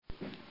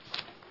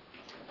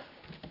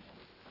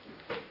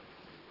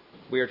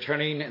We are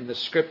turning in the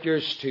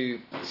scriptures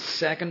to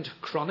 2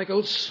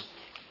 Chronicles,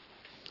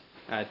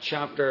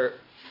 chapter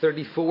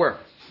 34.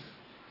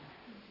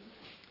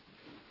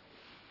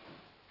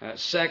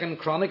 2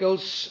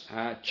 Chronicles,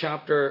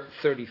 chapter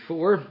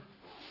 34.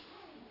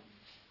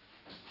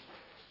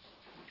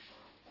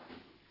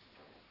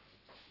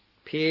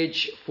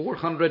 Page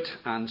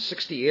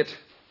 468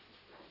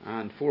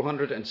 and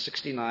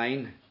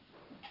 469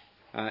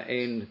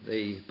 in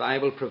the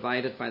Bible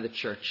provided by the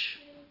church.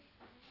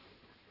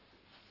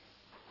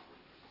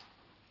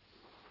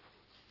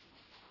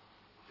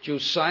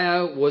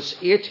 Josiah was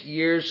 8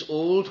 years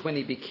old when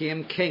he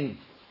became king,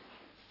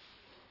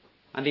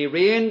 and he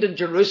reigned in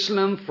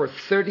Jerusalem for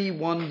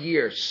 31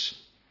 years.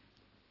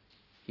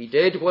 He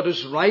did what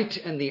was right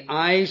in the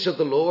eyes of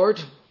the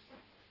Lord,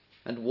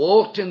 and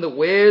walked in the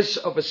ways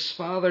of his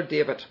father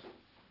David,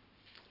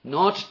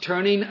 not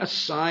turning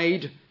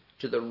aside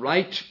to the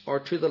right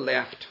or to the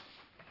left.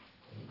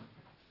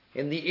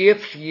 In the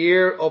 8th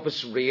year of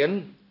his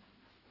reign,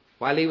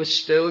 while he was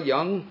still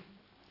young,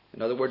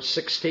 in other words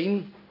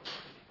 16,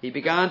 he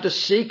began to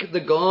seek the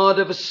God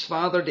of his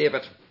father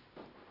David.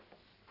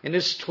 In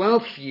his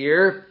 12th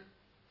year,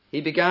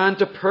 he began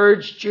to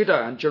purge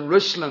Judah and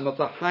Jerusalem of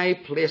the high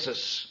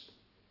places,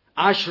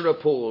 Asherah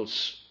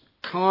poles,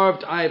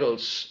 carved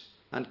idols,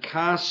 and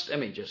cast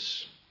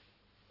images.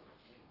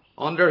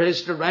 Under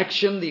his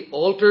direction, the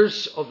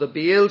altars of the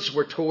Baals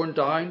were torn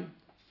down.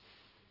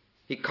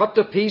 He cut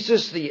to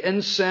pieces the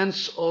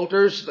incense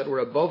altars that were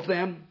above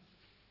them,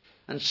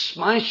 and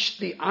smashed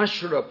the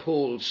Asherah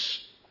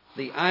poles,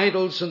 the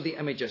idols and the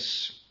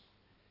images.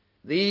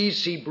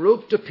 These he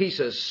broke to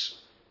pieces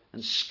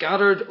and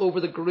scattered over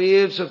the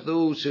graves of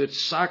those who had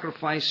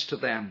sacrificed to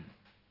them.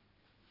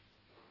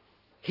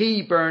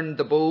 He burned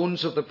the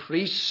bones of the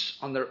priests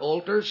on their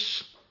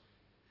altars,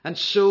 and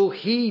so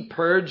he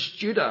purged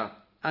Judah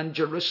and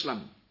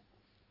Jerusalem.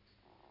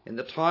 In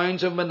the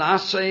towns of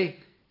Manasseh,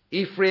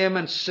 Ephraim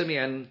and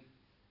Simeon,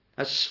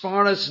 as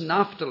far as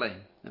Naphtali,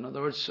 in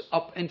other words,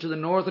 up into the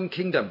northern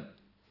kingdom,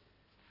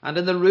 and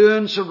in the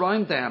ruins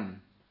around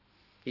them,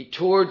 he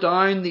tore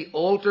down the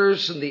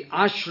altars and the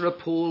Asherah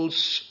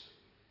poles,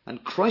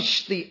 and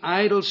crushed the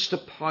idols to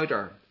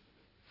powder,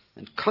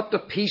 and cut to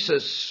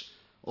pieces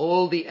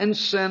all the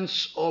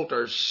incense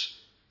altars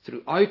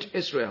throughout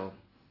Israel.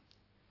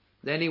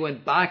 Then he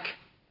went back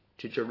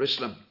to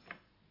Jerusalem.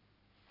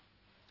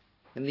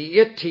 In the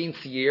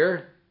 18th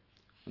year,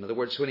 in other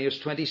words, when he was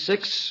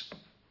 26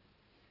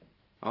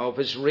 of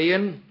his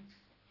reign,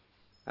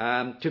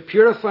 to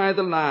purify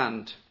the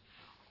land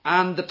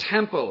and the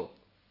temple,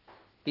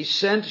 he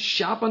sent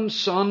Shaphan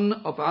son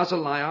of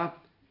Azaliah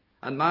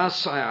and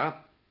Maaseiah,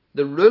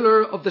 the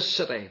ruler of the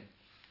city,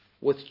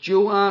 with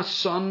Joah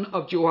son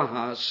of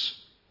Joahaz,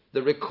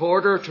 the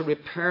recorder, to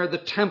repair the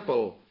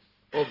temple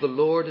of the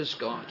Lord his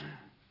God.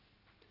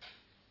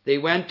 They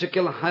went to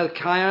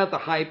Hilkiah the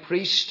high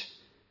priest,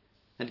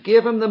 and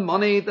gave him the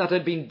money that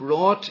had been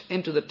brought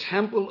into the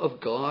temple of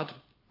God,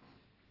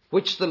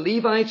 which the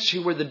Levites,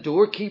 who were the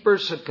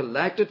doorkeepers, had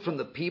collected from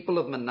the people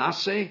of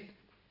Manasseh,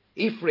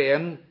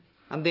 Ephraim,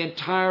 and the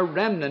entire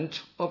remnant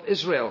of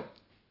Israel,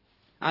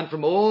 and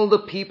from all the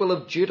people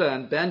of Judah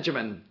and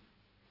Benjamin,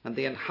 and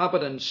the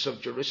inhabitants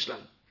of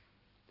Jerusalem.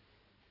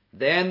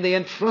 Then they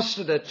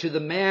entrusted it to the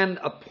men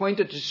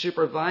appointed to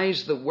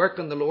supervise the work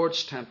in the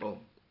Lord's temple.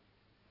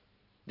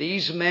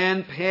 These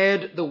men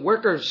paid the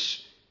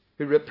workers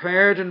who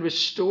repaired and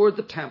restored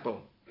the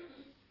temple.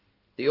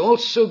 They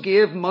also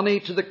gave money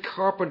to the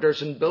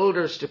carpenters and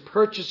builders to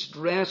purchase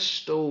dressed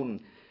stone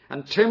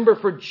and timber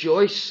for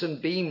joists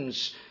and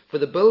beams for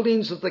the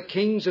buildings that the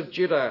kings of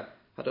Judah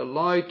had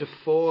allowed to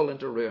fall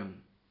into ruin.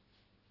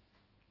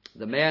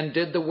 The men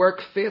did the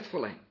work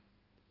faithfully.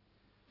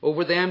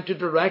 Over them to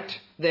direct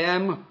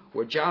them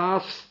were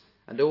Jahath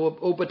and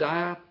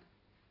Obadiah,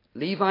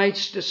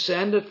 Levites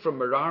descended from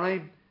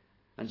Merari,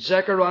 and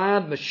Zechariah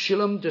and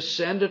Meshullam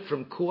descended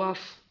from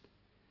Kohath.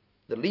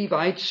 The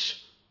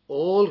Levites,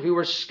 all who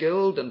were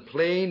skilled in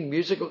playing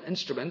musical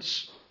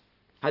instruments,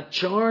 had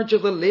charge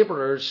of the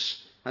laborers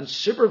and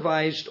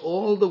supervised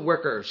all the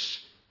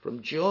workers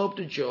from job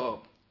to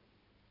job.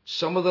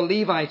 Some of the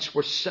Levites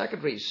were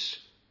secretaries,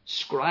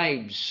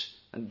 scribes,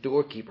 and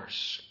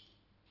doorkeepers.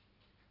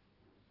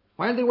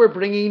 While they were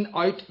bringing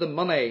out the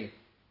money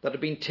that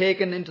had been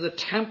taken into the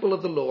temple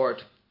of the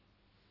Lord,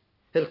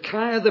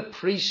 Hilkiah the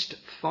priest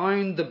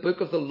found the book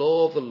of the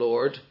law of the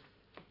Lord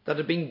that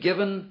had been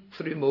given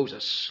through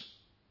Moses.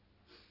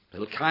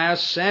 Hilkiah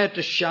said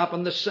to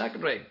Shaphan the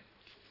secretary,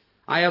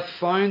 "I have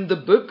found the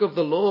book of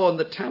the law in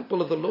the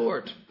temple of the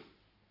Lord."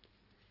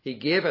 He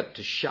gave it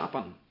to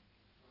Shaphan.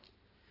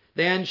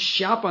 Then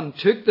Shaphan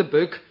took the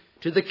book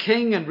to the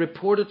king and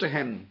reported to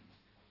him,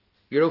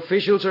 "Your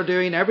officials are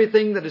doing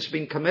everything that has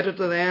been committed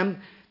to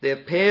them. They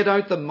have paid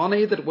out the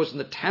money that was in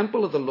the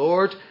temple of the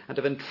Lord and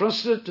have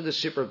entrusted it to the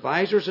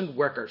supervisors and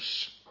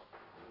workers."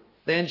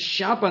 Then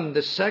Shaphan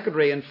the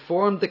secretary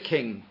informed the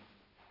king,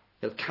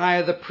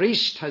 "Hilkiah the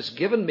priest has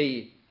given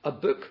me a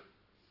book."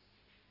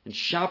 And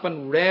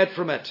Shaphan read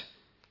from it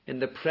in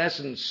the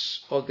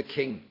presence of the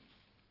king.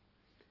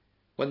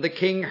 When the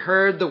king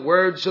heard the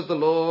words of the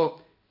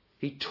law,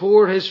 he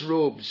tore his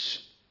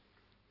robes.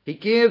 He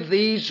gave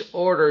these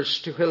orders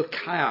to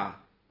Hilkiah,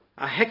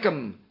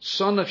 Ahikam,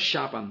 son of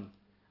Shaphan,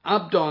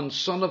 Abdon,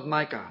 son of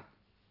Micah,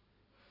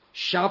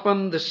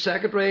 Shaphan the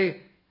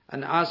secretary,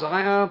 and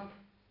Azariah,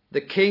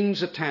 the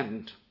king's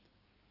attendant.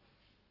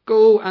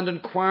 Go and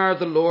inquire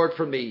the Lord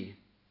for me,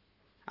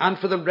 and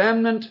for the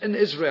remnant in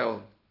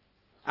Israel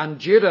and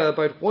Judah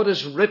about what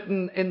is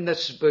written in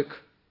this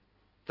book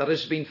that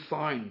has been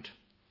found.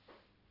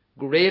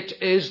 Great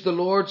is the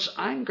Lord's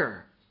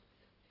anger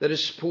that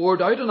is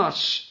poured out on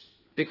us,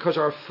 because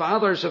our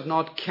fathers have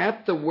not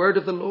kept the word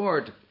of the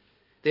Lord.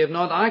 They have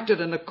not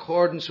acted in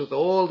accordance with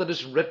all that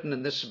is written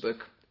in this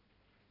book.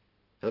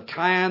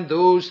 Hilkiah and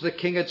those the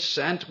king had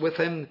sent with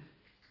him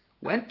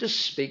went to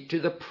speak to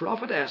the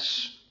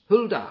prophetess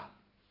Huldah,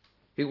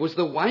 who was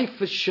the wife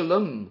of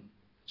Shallum,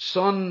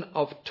 son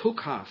of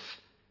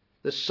Tokhath,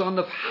 the son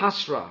of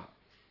Hasrah,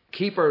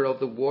 keeper of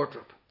the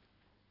wardrobe.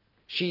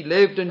 She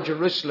lived in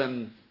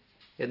Jerusalem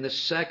in the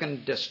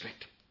 2nd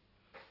district.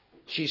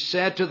 She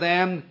said to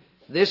them,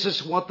 "This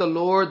is what the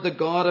Lord, the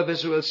God of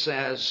Israel,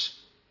 says.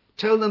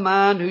 Tell the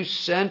man who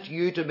sent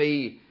you to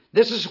me,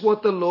 this is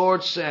what the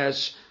Lord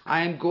says.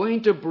 I am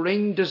going to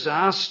bring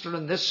disaster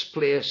in this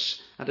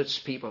place and its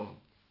people.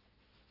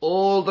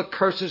 All the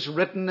curses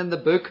written in the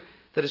book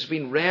that has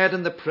been read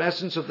in the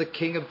presence of the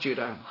king of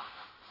Judah.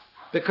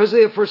 Because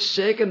they have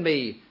forsaken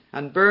me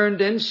and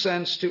burned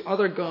incense to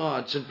other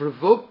gods and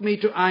provoked me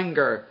to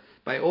anger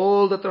by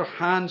all that their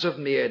hands have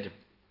made.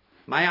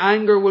 My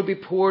anger will be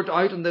poured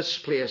out in this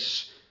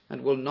place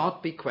and will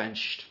not be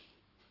quenched.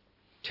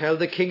 Tell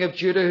the king of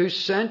Judah who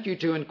sent you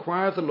to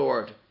inquire of the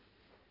Lord.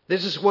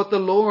 This is what the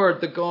Lord,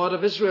 the God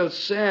of Israel,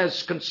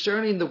 says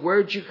concerning the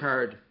words you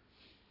heard.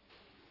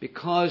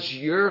 Because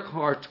your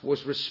heart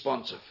was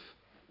responsive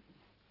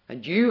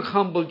and you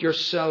humbled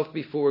yourself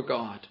before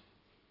God,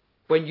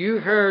 when you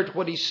heard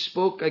what he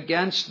spoke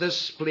against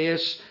this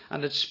place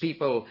and its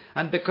people,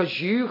 and because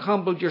you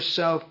humbled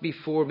yourself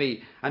before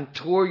me and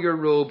tore your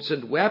robes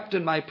and wept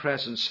in my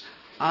presence,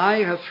 I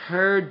have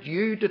heard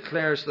you,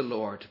 declares the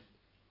Lord.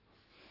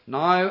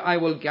 Now I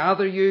will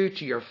gather you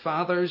to your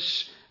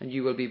fathers, and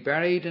you will be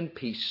buried in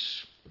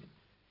peace.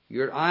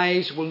 Your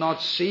eyes will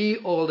not see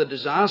all the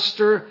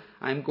disaster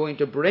I am going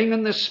to bring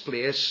in this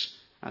place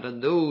and on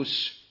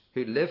those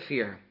who live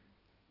here."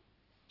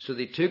 So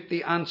they took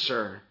the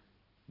answer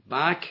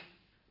back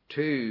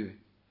to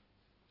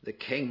the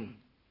king.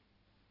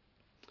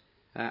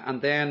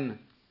 And then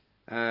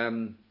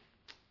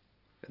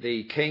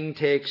the king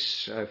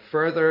takes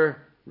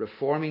further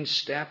reforming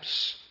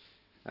steps.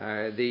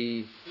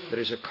 There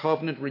is a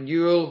covenant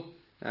renewal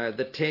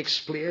that takes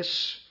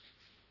place.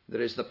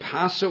 There is the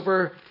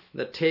Passover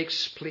that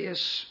takes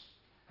place,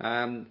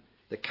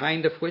 the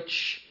kind of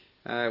which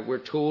we're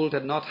told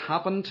had not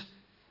happened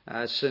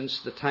since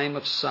the time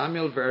of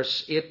Samuel,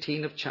 verse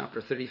 18 of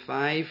chapter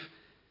 35.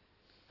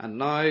 And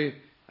now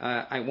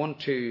I want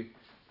to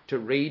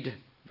read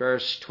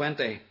verse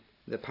 20.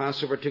 The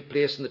Passover took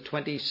place in the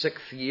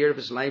 26th year of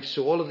his life,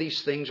 so all of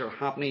these things are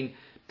happening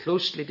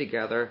closely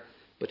together.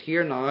 But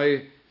here now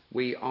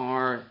we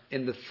are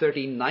in the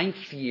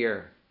 39th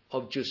year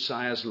of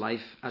Josiah's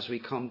life as we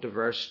come to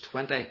verse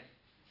 20.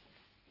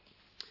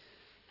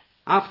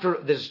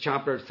 This is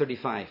chapter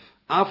 35.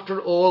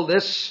 After all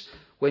this,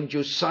 when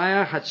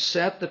Josiah had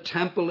set the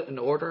temple in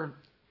order,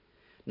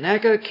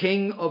 Necho,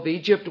 king of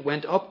Egypt,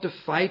 went up to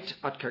fight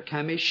at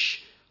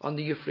Carchemish on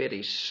the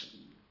Euphrates.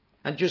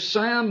 And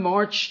Josiah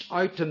marched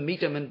out to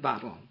meet him in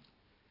battle.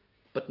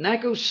 But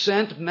Necho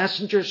sent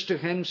messengers to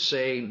him,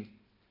 saying,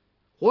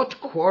 "What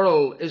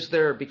quarrel is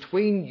there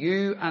between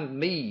you and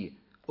me,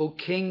 O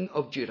king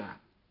of Judah?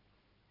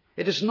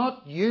 It is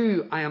not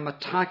you I am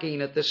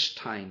attacking at this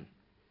time,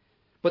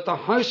 but the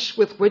house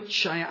with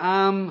which I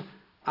am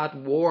at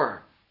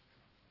war.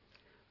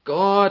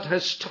 God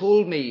has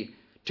told me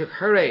to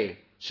hurry,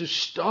 so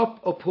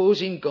stop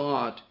opposing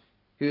God,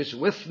 who is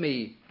with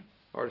me,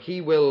 or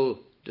he will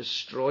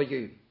destroy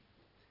you."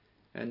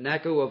 And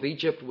Necho of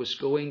Egypt was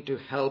going to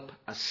help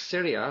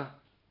Assyria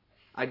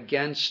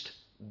against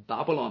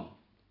Babylon,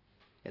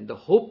 in the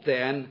hope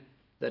then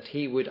that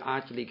he would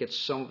actually get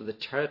some of the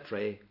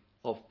territory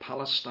of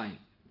Palestine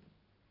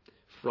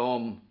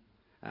from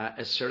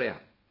Assyria,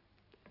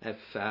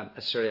 if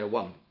Assyria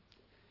won.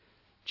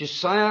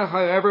 Josiah,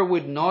 however,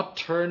 would not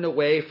turn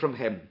away from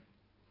him,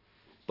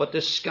 but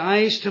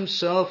disguised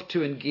himself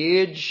to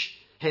engage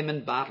him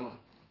in battle.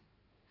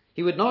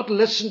 He would not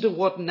listen to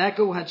what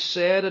Necho had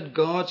said at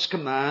God's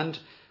command,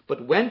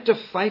 but went to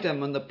fight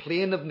him on the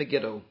plain of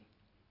Megiddo.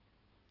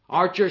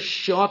 Archers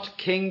shot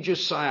King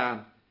Josiah,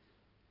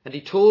 and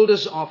he told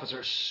his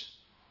officers,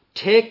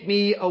 "Take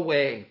me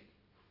away.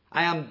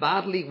 I am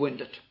badly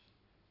wounded."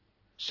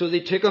 So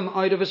they took him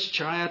out of his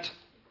chariot,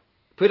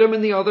 put him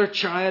in the other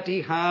chariot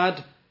he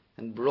had,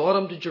 and brought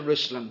him to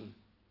Jerusalem,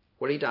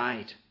 where he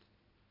died.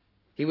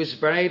 He was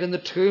buried in the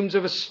tombs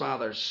of his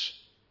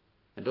fathers,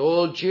 and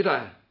all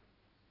Judah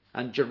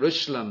and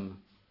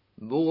Jerusalem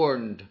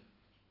mourned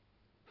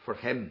for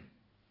him.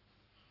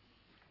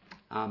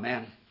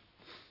 Amen.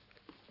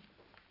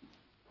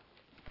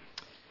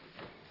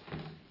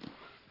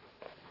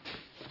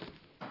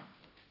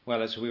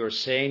 Well, as we were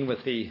saying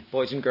with the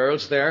boys and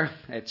girls there,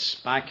 it's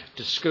back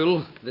to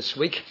school this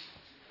week,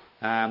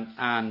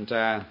 and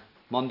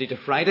Monday to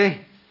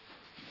Friday,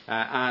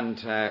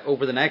 and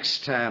over the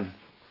next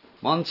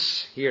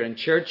months here in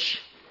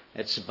church,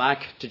 it's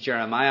back to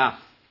Jeremiah.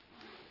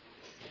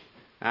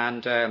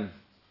 And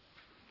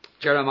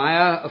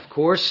Jeremiah, of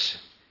course,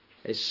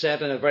 is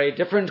set in a very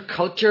different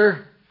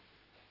culture,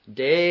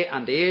 day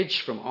and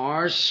age from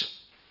ours.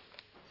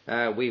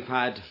 We've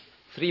had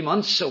 3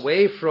 months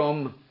away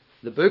from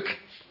the book,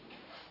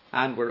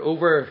 and we're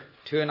over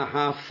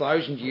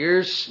 2,500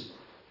 years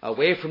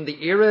away from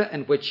the era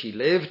in which he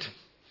lived,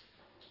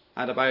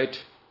 and about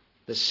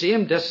the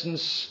same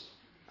distance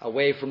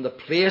away from the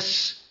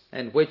place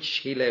in which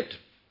he lived.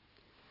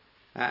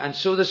 And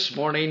so this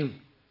morning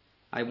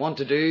I want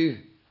to do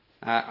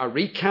a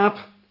recap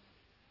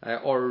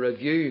or a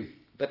review,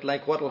 a bit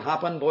like what will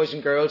happen, boys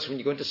and girls, when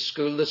you go into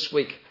school this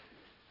week.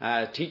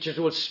 Teachers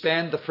will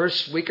spend the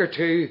first week or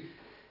two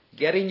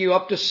getting you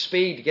up to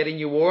speed, getting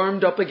you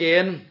warmed up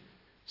again,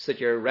 so that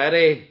you're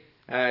ready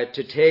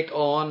to take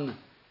on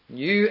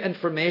new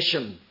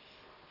information.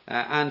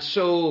 And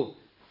so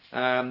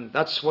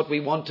that's what we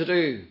want to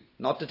do.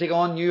 Not to take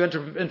on new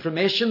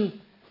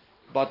information,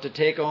 but to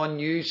take on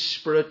new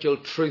spiritual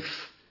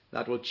truth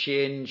that will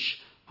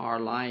change our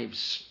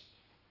lives.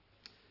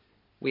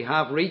 We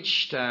have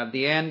reached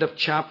the end of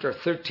chapter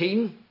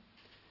 13.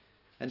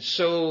 And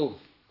so,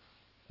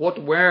 what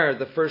were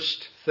the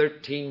first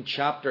 13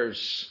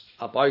 chapters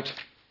about?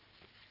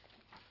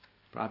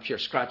 Perhaps you're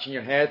scratching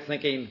your head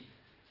thinking,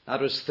 that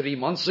was 3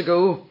 months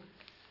ago.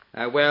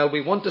 Well,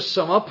 we want to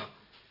sum up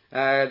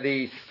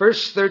the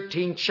first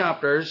 13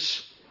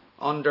 chapters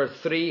under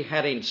 3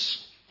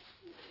 headings.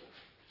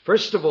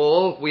 First of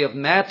all, we have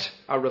met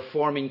a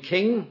reforming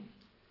king.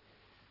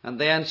 And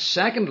then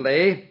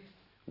secondly,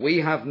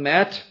 we have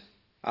met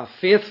a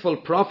faithful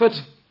prophet.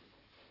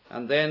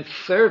 And then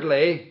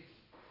thirdly,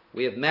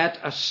 we have met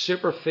a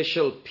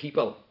superficial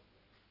people.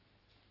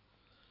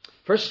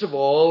 First of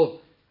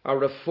all, a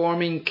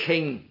reforming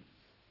king.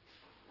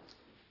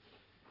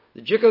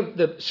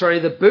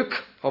 The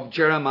book of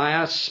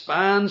Jeremiah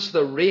spans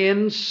the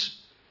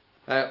reigns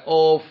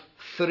of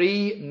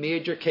 3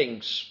 major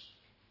kings.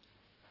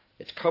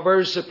 It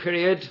covers a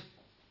period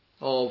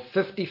of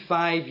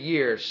 55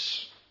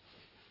 years.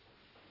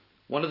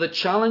 One of the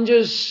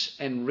challenges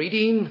in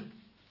reading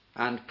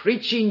and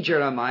preaching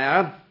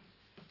Jeremiah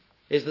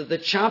is that the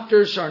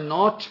chapters are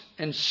not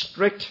in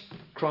strict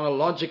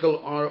chronological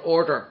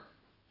order.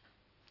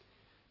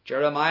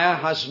 Jeremiah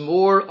has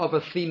more of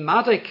a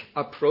thematic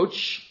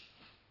approach,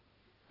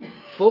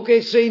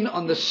 focusing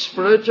on the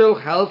spiritual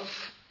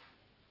health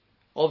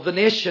of the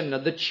nation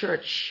and the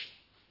church,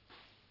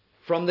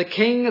 from the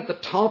king at the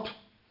top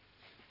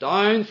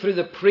down through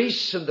the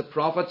priests and the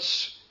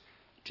prophets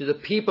to the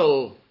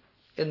people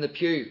in the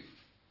pew.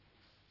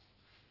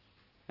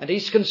 And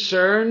he's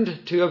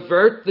concerned to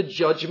avert the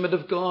judgment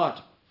of God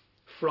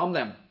from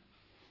them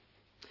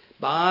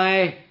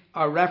by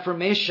a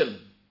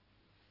reformation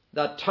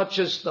that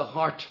touches the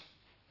heart.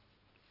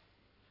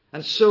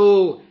 And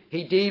so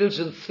he deals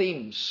in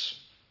themes.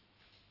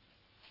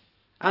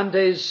 And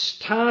his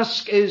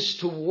task is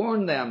to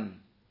warn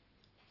them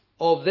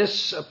of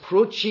this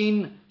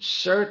approaching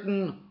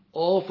certain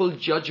awful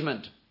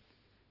judgment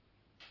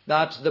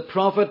that the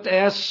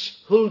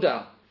prophetess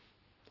Huldah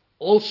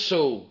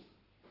also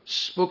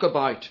spoke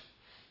about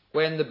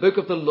when the book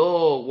of the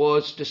law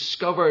was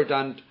discovered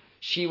and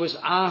she was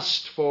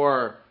asked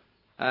for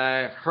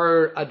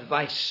her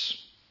advice.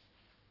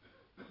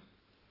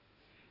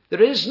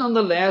 There is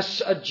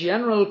nonetheless a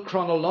general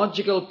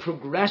chronological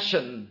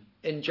progression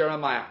in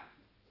Jeremiah.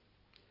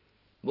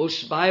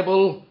 Most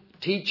Bible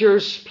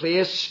teachers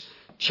place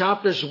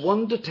chapters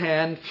 1 to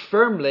 10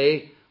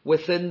 firmly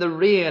within the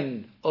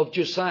reign of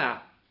Josiah.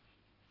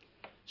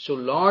 So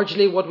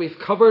largely what we've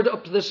covered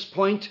up to this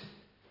point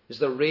is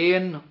the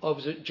reign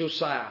of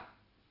Josiah.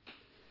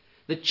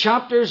 The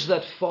chapters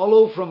that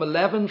follow from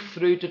 11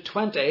 through to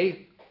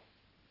 20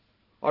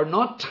 are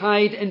not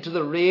tied into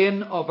the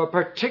reign of a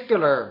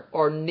particular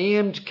or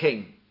named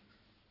king,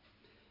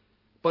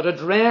 but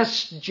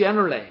addressed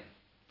generally.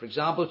 For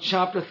example,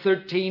 chapter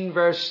 13,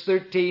 verse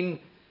 13,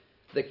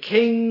 the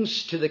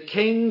kings to the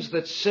kings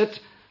that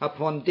sit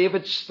upon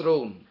David's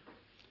throne.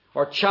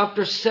 Or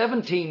chapter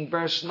 17,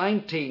 verse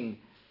 19,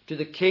 to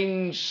the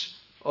kings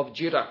of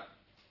Judah.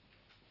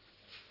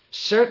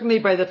 Certainly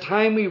by the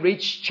time we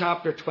reach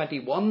chapter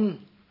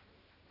 21,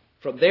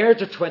 from there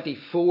to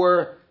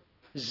 24,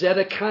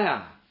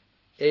 Zedekiah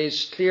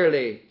is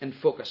clearly in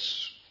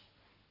focus.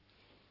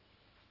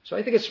 So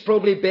I think it's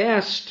probably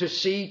best to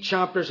see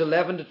chapters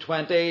 11 to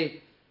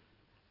 20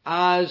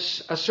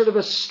 as a sort of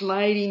a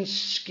sliding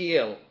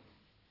scale,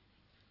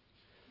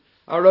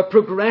 or a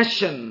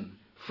progression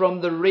from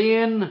the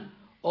reign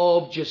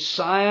of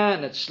Josiah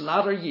in its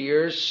latter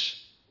years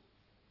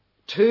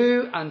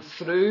to and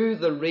through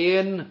the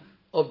reign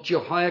of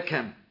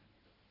Jehoiakim.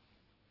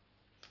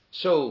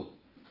 So,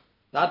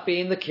 That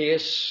being the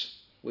case,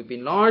 we've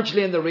been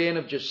largely in the reign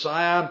of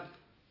Josiah,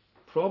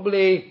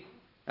 probably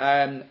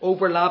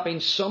overlapping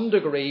some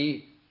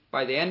degree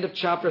by the end of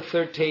chapter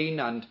 13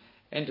 and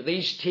into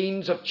these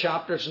teens of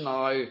chapters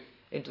now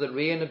into the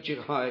reign of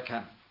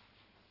Jehoiakim.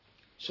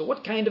 So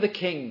what kind of a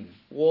king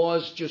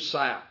was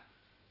Josiah?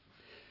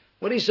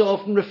 Well, he's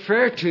often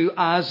referred to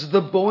as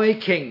the boy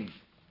king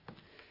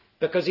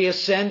because he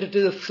ascended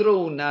to the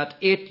throne at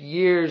 8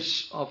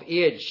 years of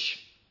age.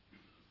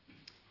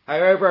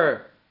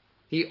 However,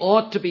 he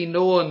ought to be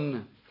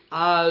known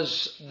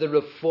as the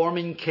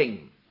reforming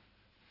king.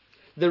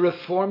 The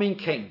reforming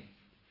king.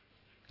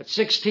 At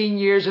 16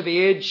 years of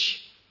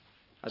age,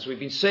 as we've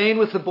been saying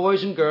with the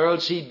boys and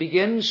girls, he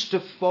begins to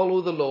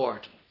follow the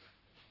Lord.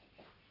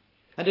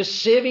 And his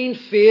saving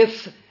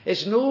faith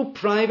is no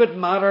private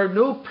matter,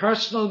 no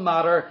personal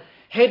matter,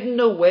 hidden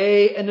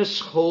away in his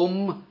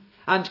home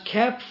and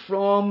kept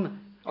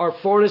from or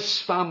for his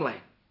family.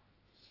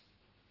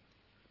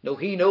 No,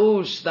 he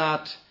knows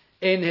that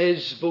in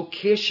his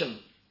vocation,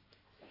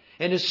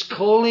 in his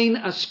calling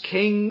as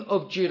King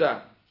of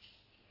Judah,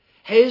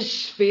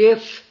 his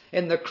faith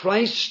in the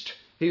Christ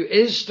who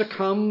is to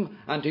come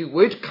and who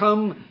would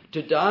come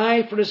to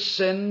die for his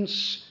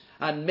sins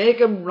and make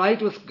him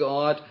right with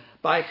God,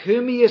 by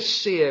whom he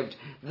is saved,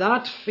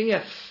 that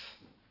faith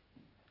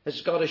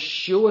has got to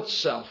show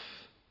itself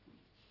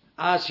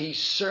as he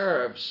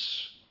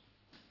serves,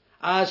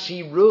 as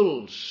he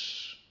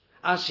rules,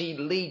 as he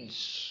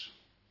leads.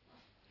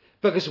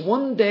 Because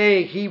one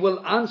day he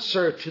will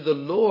answer to the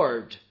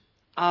Lord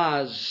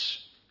as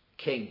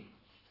King.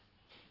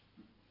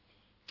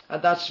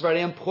 And that's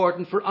very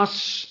important for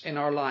us in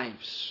our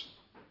lives.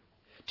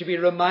 To be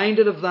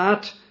reminded of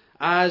that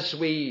as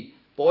we,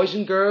 boys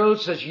and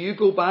girls, as you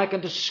go back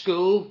into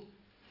school,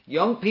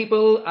 young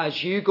people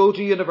as you go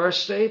to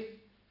university,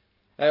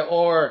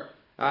 or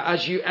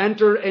as you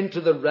enter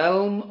into the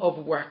realm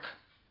of work,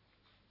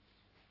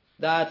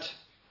 that,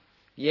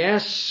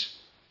 yes,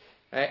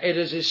 it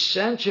is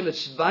essential,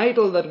 it's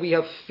vital that we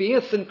have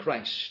faith in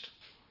Christ,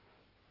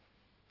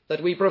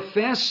 that we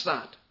profess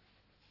that.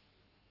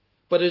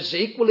 But it is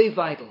equally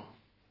vital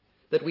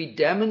that we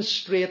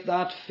demonstrate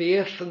that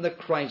faith in the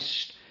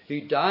Christ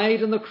who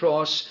died on the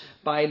cross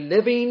by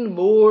living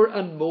more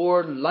and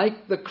more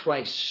like the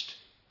Christ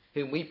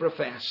whom we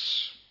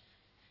profess.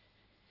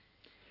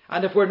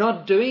 And if we're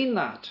not doing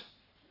that,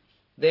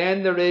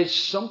 then there is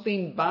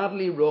something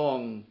badly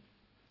wrong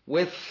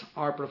with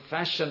our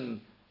profession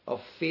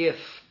of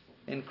faith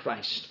in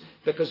Christ.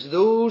 Because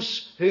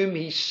those whom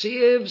he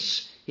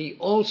saves, he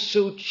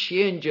also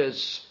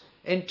changes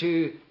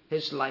into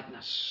his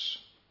likeness.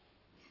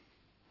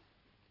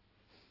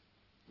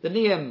 The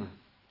name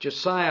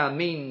Josiah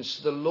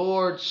means the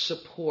Lord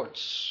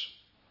supports.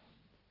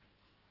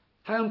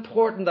 How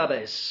important that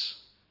is.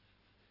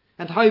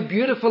 And how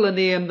beautiful a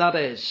name that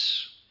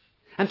is.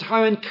 And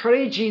how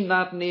encouraging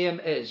that name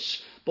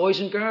is. Boys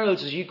and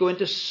girls, as you go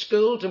into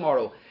school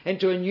tomorrow,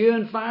 into a new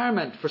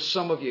environment for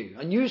some of you,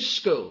 a new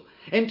school,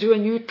 into a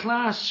new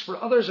class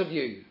for others of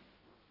you,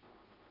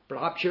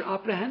 perhaps you're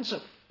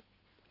apprehensive,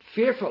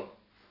 fearful.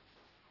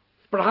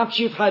 Perhaps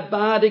you've had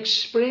bad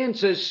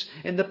experiences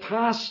in the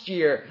past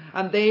year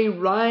and they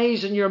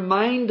rise in your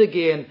mind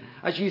again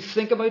as you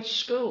think about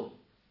school.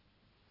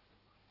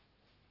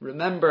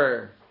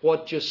 Remember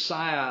what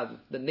Josiah,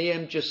 the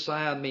name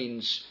Josiah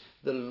means.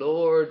 The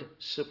Lord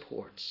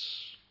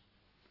supports.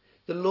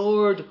 The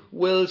Lord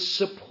will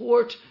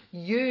support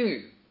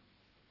you.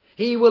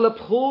 He will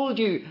uphold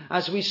you,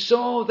 as we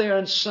saw there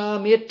in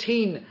Psalm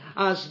 18,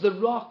 as the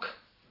rock.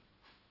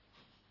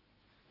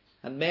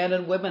 And men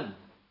and women,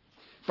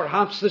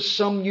 perhaps there's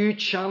some new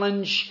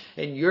challenge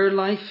in your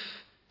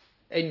life,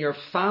 in your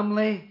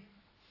family,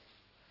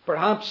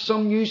 perhaps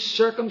some new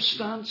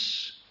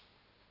circumstance,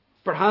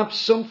 perhaps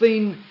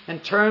something in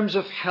terms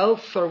of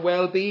health or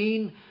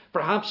well-being,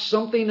 perhaps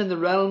something in the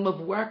realm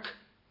of work,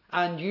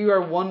 and you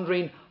are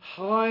wondering,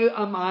 how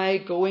am I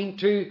going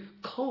to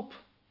cope?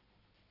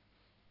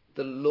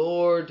 The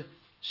Lord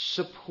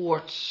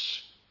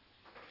supports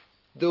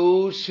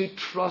those who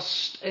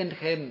trust in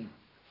him.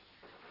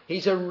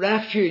 He's a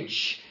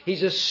refuge.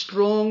 He's a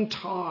strong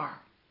tower.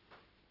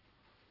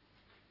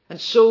 And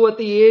so at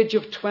the age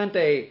of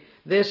 20,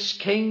 this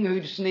king,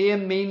 whose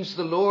name means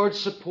the Lord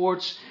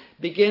supports,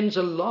 begins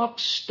a lock,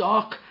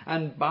 stock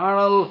and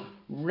barrel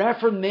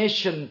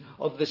reformation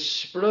of the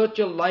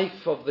spiritual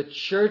life of the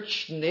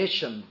church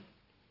nation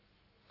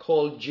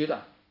called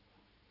Judah.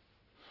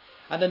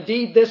 And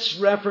indeed this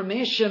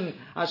reformation,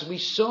 as we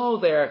saw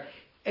there,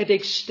 it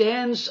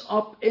extends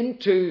up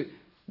into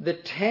the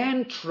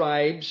 10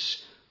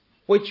 tribes,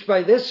 which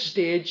by this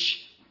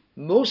stage,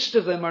 most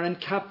of them are in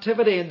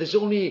captivity, and there's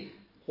only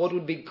what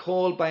would be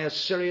called by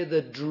Assyria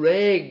the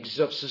dregs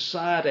of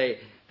society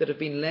that have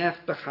been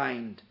left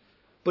behind.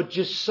 But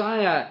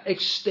Josiah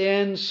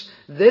extends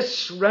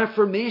this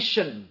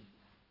reformation,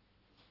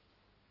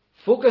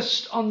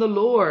 focused on the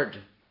Lord,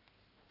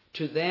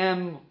 to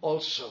them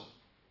also.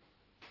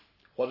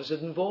 What does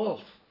it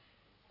involve?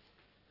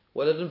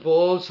 Well, it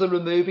involves the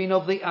removing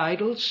of the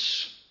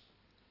idols,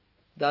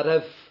 that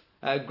have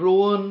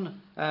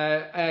grown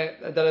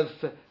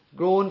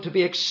to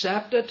be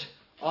accepted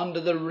under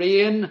the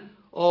reign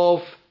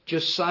of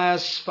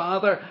Josiah's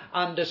father,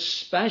 and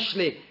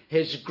especially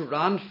his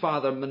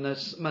grandfather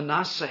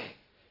Manasseh,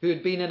 who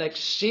had been an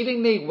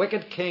exceedingly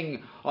wicked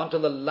king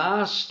until the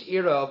last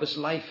era of his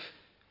life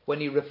when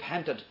he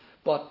repented,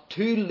 but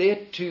too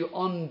late to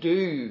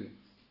undo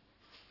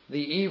the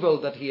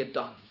evil that he had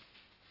done.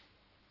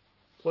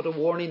 What a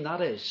warning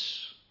that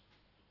is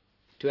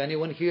to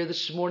anyone here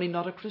this morning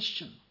not a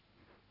Christian.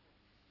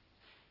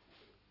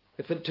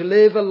 If to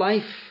live a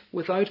life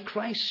without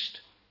Christ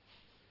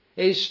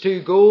is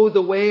to go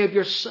the way of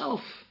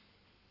yourself,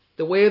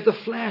 the way of the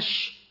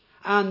flesh,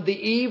 and the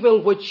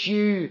evil which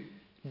you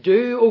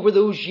do over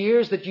those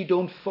years that you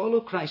don't follow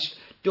Christ,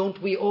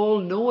 don't we all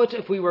know it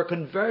if we were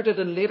converted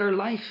in later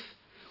life?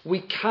 We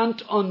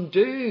can't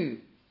undo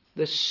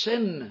the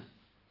sin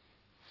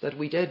that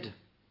we did,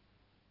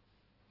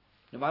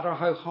 no matter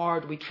how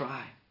hard we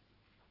try.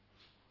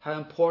 How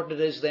important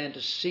it is then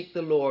to seek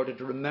the Lord and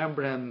to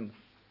remember Him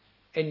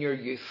in your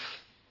youth.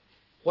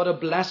 What a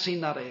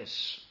blessing that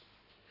is.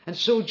 And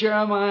so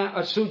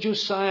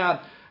Josiah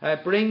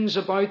brings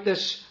about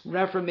this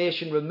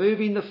reformation,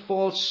 removing the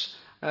false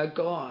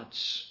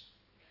gods.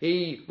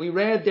 We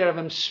read there of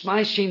him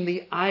smashing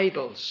the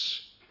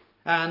idols,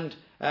 and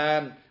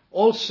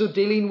also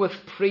dealing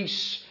with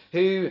priests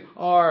who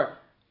are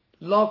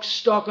lock,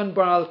 stock and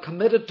barrel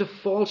committed to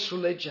false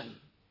religion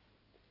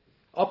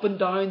up and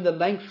down the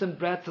length and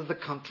breadth of the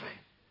country.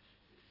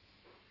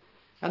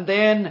 And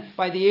then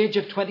by the age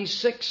of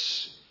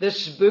 26,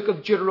 this book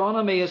of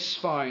Deuteronomy is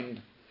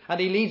found, and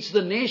he leads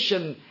the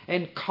nation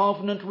in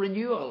covenant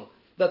renewal,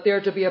 that they are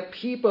to be a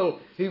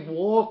people who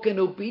walk in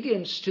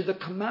obedience to the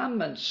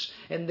commandments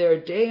in their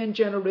day and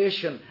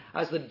generation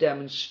as the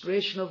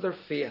demonstration of their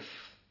faith.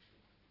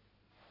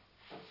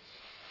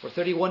 For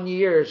 31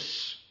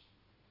 years,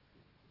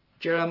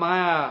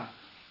 Josiah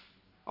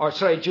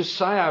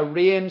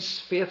reigns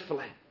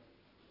faithfully.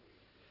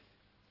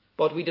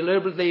 But we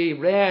deliberately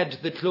read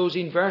the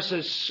closing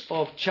verses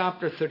of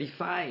chapter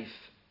 35,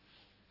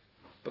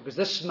 because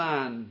this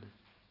man,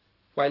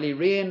 while he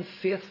reigned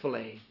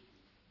faithfully,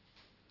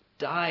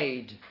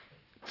 died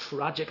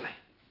tragically.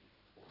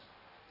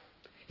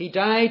 He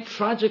died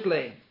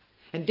tragically.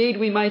 Indeed,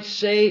 we might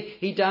say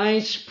he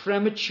dies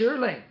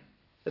prematurely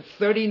at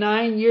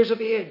 39 years of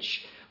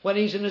age, when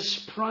he's in his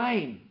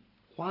prime.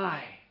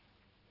 Why?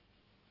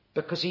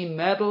 Because he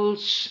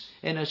meddles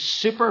in a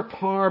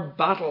superpower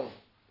battle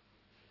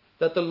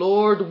that the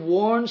Lord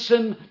warns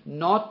him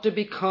not to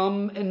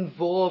become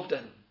involved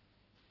in.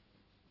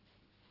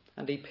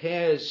 And he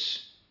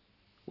pays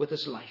with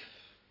his life.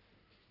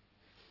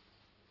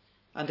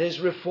 And his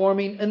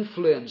reforming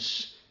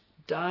influence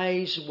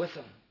dies with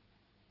him.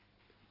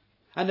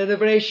 And in a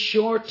very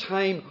short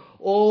time,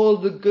 all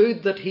the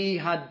good that he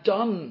had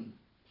done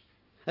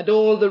and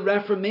all the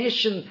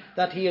reformation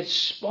that he had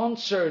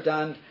sponsored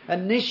and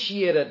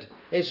initiated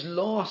is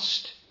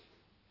lost,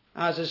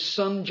 as his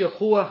son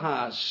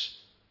Jehoahaz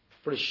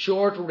for a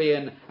short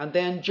reign, and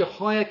then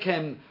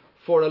Jehoiakim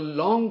for a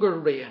longer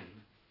reign,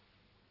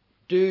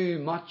 do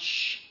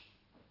much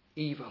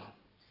evil.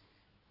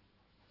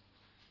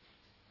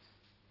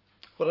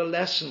 What a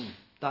lesson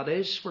that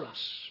is for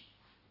us.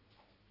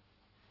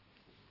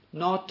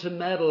 Not to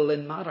meddle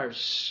in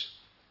matters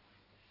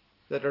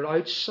that are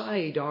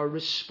outside our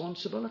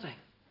responsibility,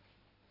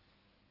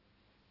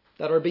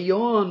 that are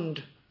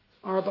beyond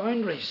our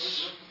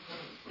boundaries.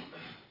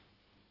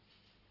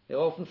 I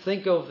often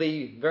think of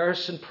the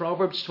verse in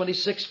Proverbs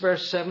 26,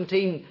 verse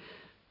 17,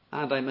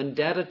 and I'm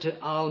indebted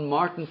to Al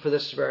Martin for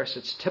this verse.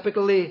 It's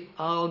typically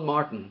Al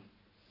Martin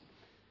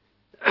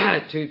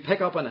to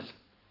pick up on it.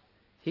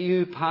 He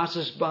who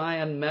passes by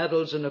and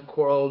meddles in a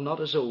quarrel not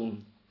his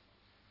own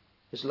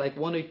is like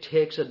one who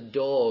takes a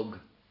dog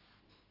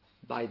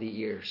by the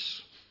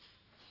ears.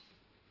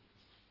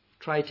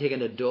 Try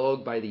taking a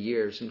dog by the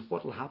ears, and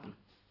what will happen?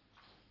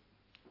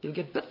 You'll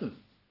get bitten.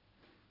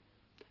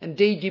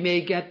 Indeed, you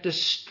may get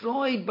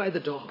destroyed by the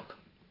dog.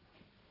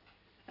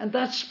 And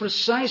that's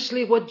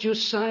precisely what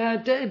Josiah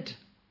did.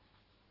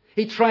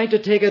 He tried to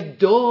take a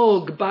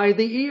dog by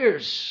the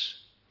ears.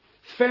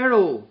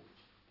 Pharaoh,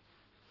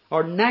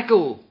 or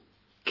Necho,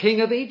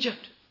 king of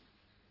Egypt.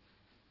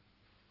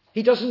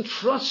 He doesn't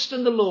trust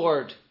in the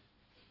Lord.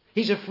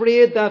 He's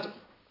afraid that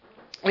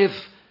if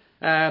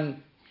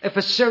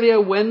Assyria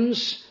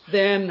wins,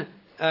 then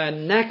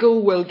Necho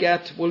will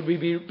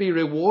be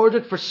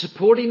rewarded for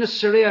supporting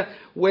Assyria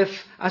with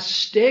a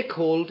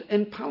stakehold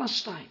in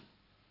Palestine.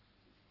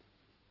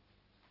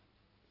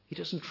 He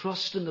doesn't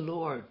trust in the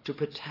Lord to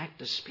protect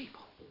his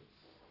people,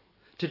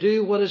 to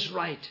do what is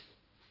right.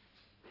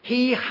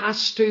 He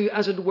has to,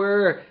 as it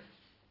were,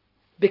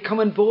 become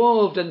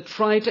involved and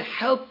try to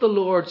help the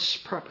Lord's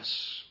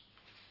purpose.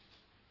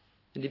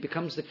 And he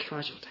becomes the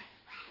casualty.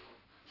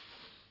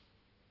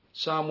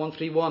 Psalm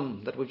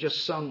 131 that we've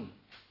just sung.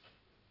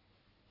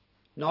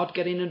 Not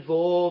getting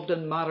involved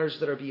in matters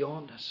that are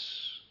beyond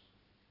us.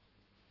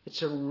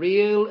 It's a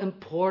real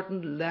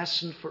important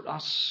lesson for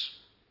us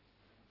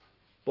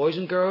Boys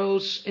and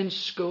girls in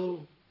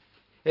school,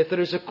 if there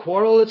is a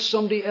quarrel that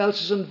somebody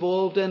else is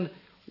involved in,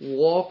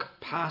 walk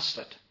past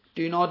it.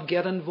 Do not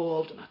get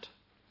involved in it.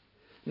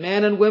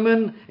 Men and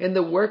women in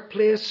the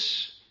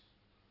workplace,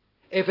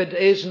 if it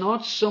is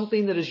not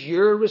something that is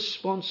your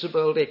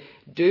responsibility,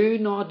 do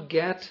not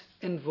get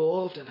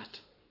involved in it.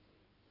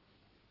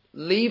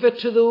 Leave it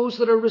to those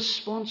that are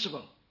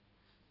responsible,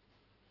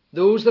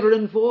 those that are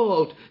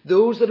involved,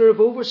 those that are of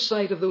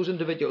oversight of those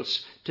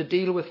individuals to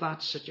deal with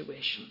that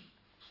situation.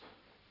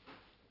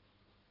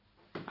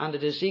 And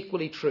it is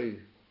equally true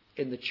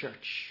in the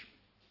church.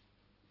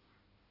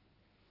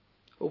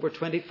 Over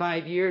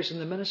 25 years in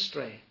the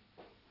ministry,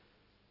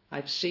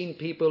 I've seen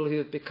people who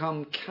have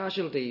become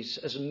casualties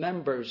as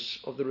members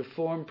of the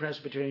Reformed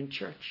Presbyterian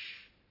Church.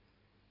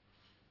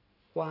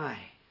 Why?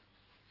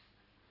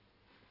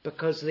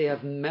 Because they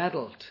have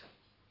meddled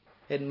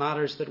in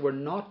matters that were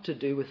not to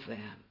do with them.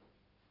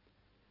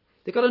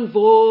 They got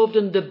involved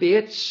in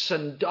debates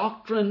and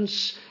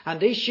doctrines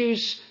and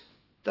issues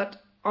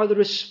that are the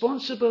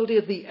responsibility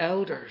of the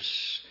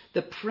elders,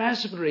 the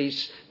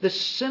presbyteries, the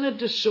synod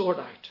to sort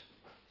out.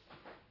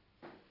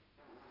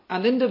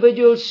 And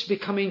individuals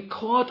becoming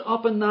caught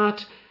up in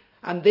that,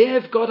 and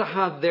they've got to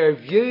have their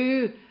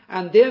view,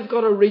 and they've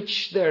got to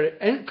reach their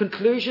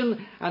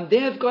conclusion, and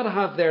they've got to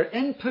have their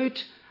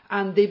input,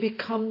 and they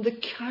become the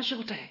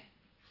casualty.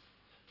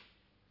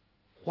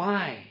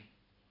 Why?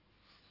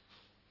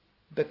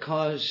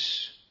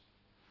 Because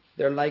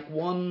they're like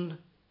one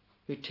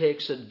who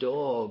takes a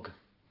dog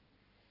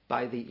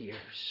by the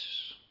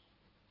ears.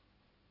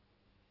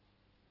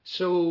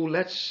 So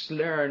let's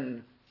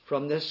learn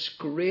from this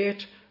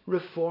great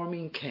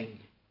reforming King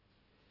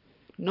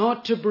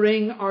not to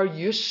bring our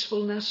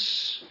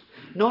usefulness,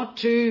 not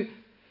to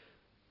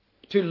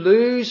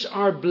lose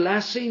our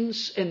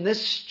blessings in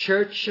this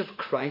church of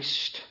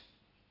Christ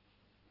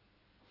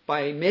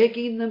by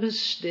making the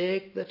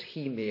mistake that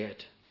he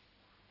made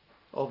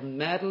of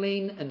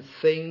meddling in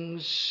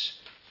things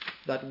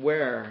that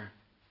were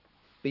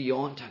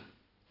beyond him.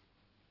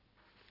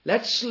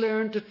 Let's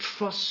learn to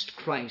trust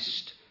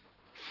Christ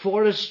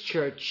for his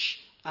church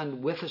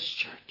and with his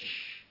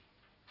church,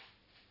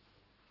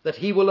 that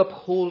he will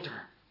uphold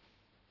her,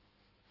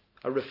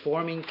 a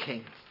reforming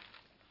King.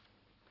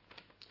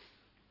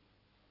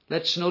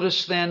 Let's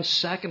notice then,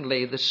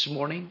 secondly, this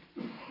morning,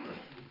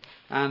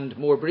 and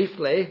more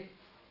briefly,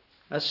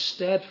 a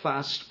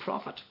steadfast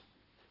prophet.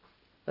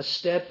 A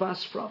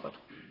steadfast prophet.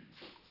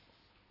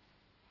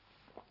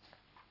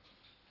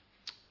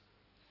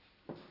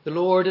 The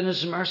Lord, in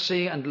his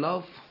mercy and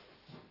love,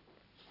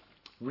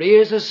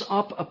 raises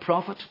up a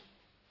prophet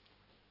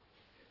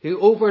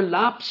who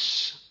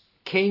overlaps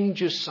King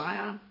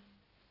Josiah.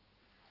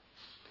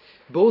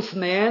 Both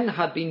men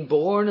had been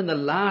born in the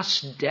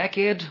last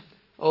decade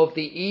of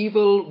the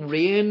evil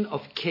reign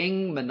of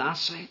King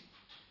Manasseh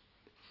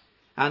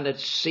and had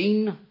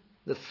seen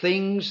the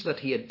things that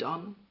he had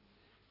done.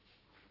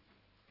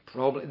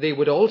 Probably they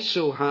would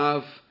also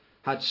have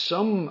had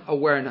some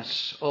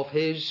awareness of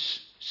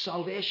his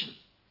salvation.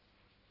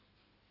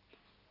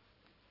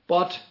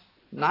 But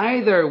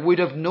neither would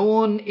have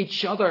known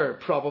each other,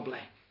 probably.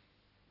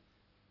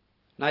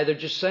 Neither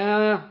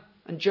Josiah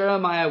and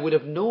Jeremiah would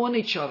have known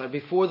each other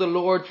before the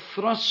Lord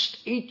thrust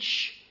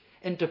each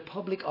into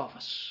public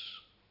office.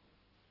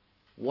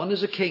 One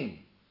as a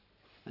king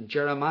and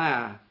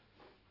Jeremiah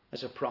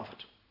as a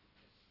prophet.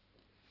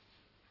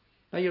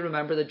 Now you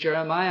remember that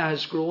Jeremiah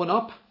has grown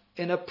up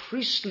in a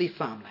priestly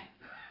family.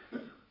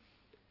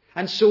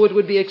 And so it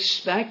would be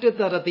expected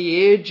that at the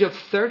age of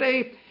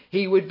 30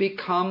 he would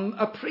become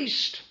a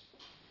priest.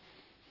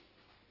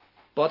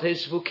 But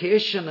his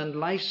vocation and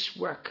life's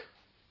work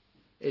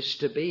is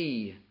to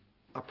be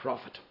a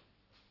prophet.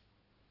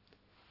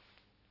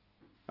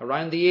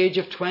 Around the age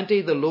of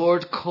 20, the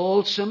Lord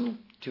calls him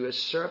to his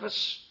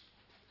service.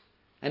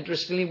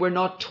 Interestingly, we're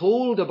not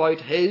told about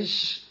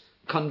his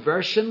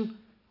conversion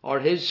or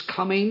his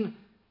coming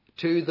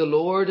to the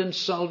Lord in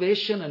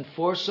salvation and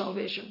for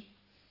salvation.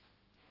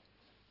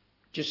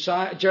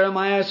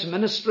 Jeremiah's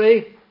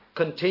ministry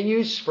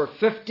continues for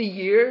 50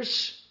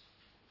 years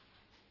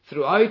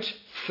throughout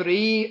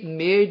 3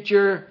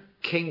 major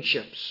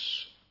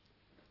kingships.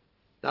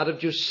 That of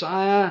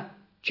Josiah,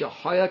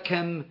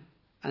 Jehoiakim,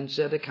 and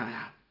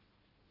Zedekiah.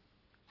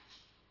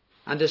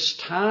 And his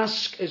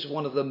task is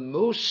one of the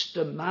most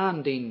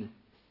demanding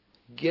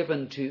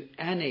given to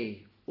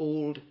any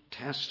Old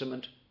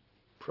Testament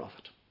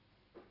prophet.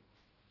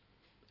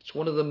 It's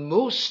one of the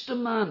most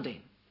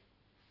demanding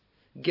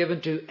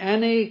given to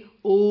any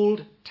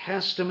Old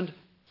Testament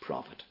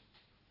prophet.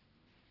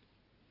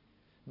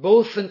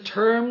 Both in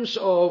terms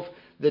of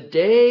the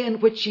day in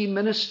which he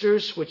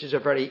ministers, which is a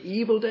very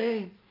evil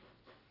day,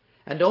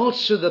 and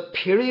also the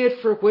period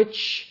for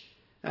which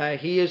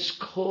he is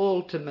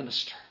called to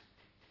minister.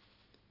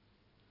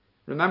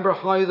 Remember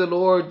how the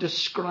Lord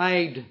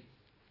described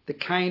the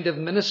kind of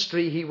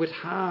ministry he would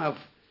have.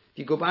 If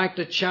you go back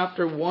to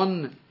chapter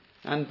 1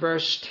 and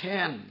verse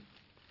 10.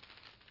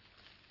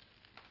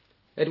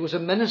 It was a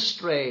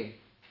ministry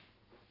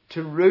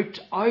to root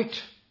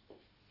out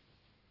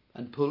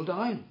and pull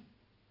down,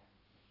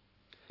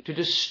 to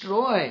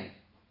destroy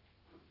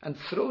and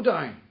throw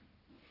down,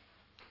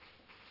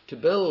 to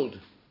build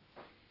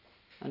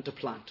and to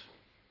plant.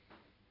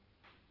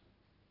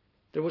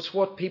 There was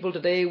what people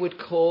today would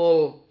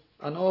call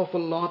an awful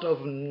lot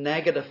of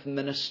negative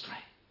ministry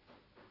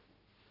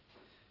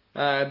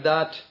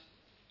that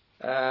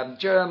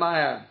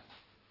Jeremiah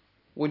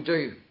would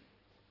do.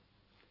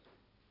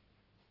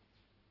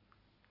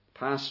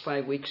 Past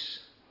 5 weeks,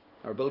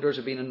 our builders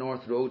have been in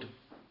North Road,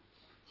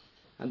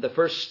 and the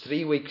first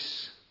 3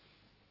 weeks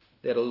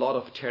they had a lot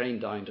of tearing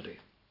down to do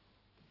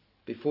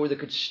before they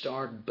could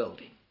start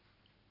building,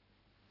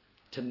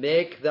 to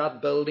make that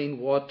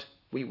building what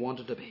we want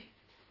it to be.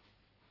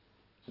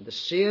 And the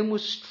same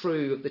was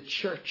true of the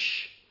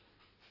church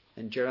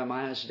in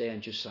Jeremiah's day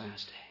and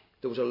Josiah's day.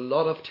 There was a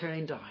lot of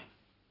tearing down.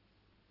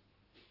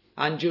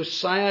 And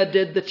Josiah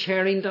did the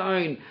tearing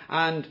down,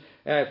 and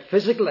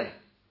physically.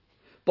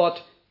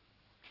 But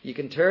you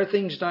can tear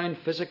things down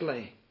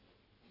physically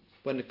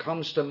when it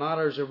comes to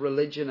matters of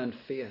religion and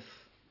faith,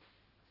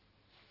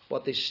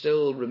 but they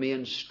still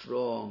remain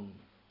strong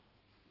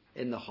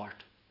in the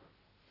heart.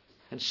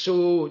 And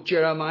so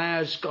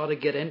Jeremiah's got to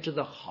get into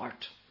the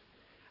heart.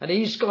 And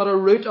he's got to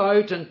root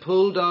out and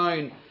pull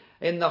down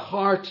in the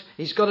heart.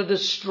 He's got to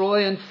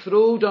destroy and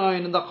throw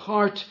down in the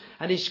heart.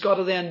 And he's got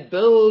to then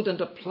build and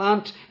to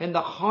plant in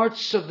the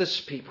hearts of this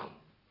people.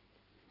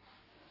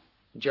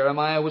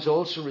 Jeremiah was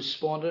also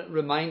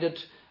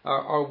reminded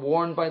or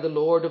warned by the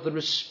Lord of the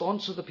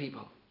response of the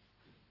people.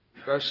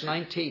 Verse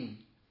 19.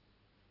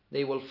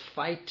 They will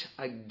fight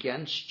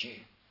against you.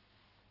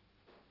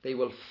 They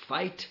will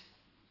fight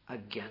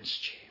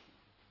against you.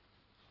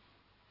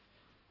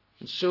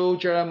 And so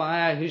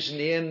Jeremiah, whose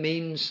name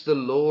means the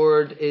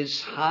Lord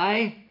is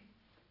high.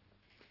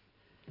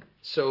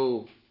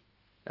 So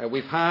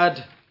we've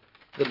had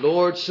the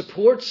Lord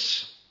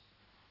supports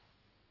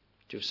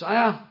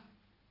Josiah,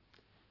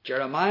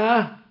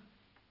 Jeremiah,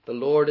 the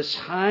Lord is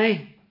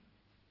high.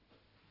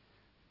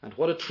 And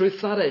what a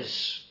truth that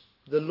is.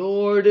 The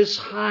Lord is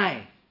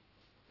high.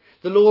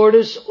 The Lord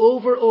is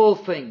over all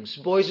things.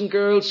 Boys and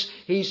girls,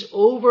 He's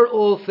over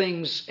all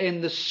things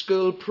in the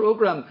school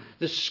program,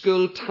 the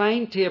school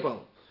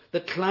timetable, the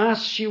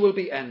class you will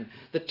be in,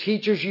 the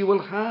teachers you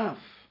will have.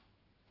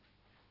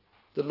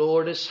 The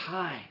Lord is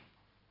high.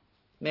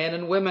 Men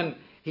and women,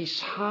 He's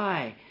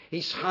high.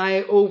 He's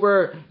high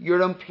over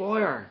your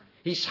employer.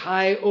 He's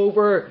high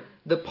over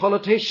the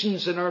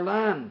politicians in our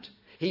land.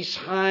 He's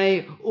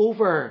high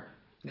over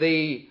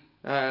the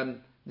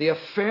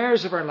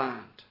affairs of our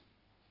land.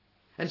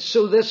 And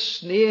so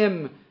this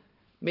name,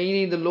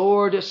 meaning the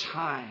Lord is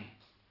high,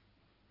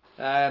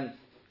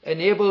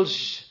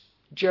 enables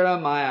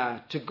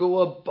Jeremiah to go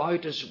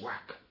about his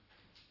work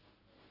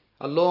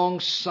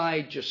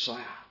alongside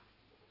Josiah,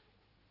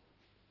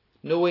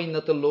 knowing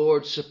that the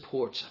Lord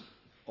supports him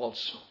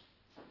also.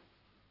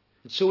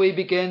 And so he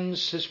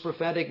begins his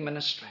prophetic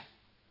ministry.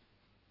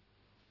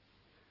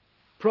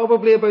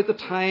 Probably about the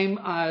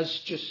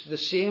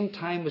same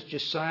time as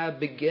Josiah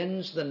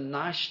begins the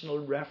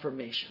national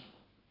Reformation.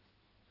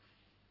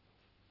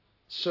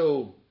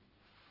 So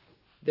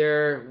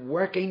they're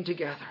working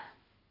together.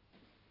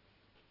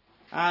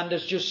 And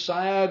as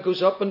Josiah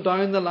goes up and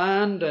down the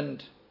land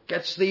and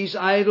gets these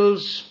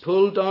idols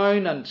pulled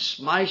down and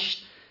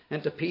smashed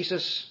into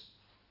pieces,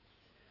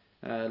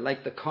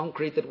 like the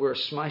concrete that we were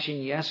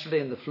smashing yesterday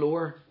in the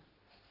floor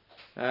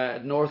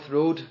at North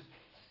Road,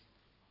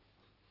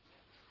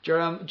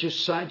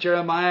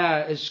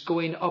 Jeremiah is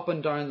going up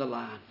and down the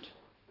land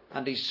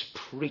and he's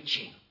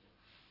preaching.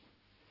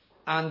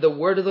 And the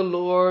word of the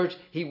Lord,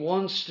 he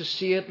wants to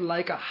see it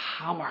like a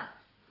hammer,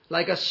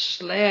 like a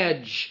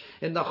sledge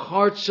in the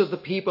hearts of the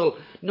people.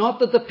 Not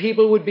that the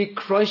people would be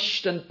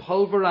crushed and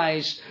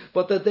pulverized,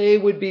 but that they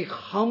would be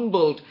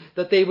humbled,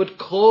 that they would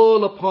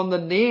call upon the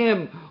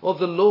name of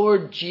the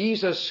Lord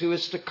Jesus, who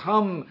is to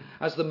come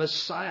as the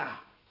Messiah,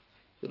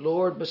 the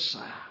Lord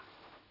Messiah.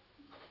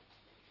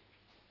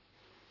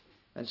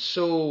 And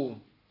so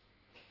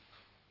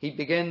he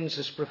begins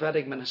his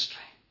prophetic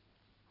ministry.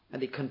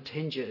 And he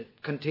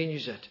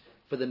continues it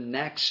for the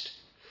next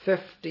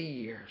 50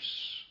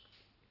 years.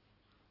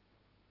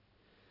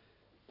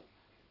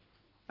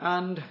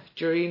 And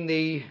during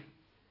the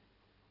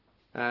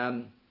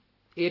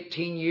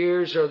 18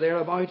 years or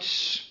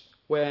thereabouts,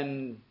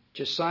 when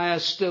Josiah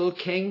is still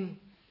king,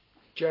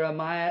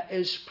 Jeremiah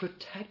is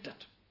protected.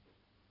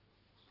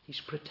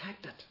 He's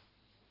protected.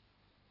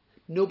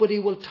 Nobody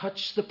will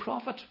touch the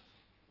prophet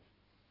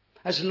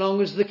as long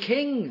as the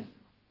king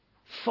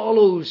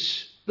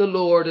follows the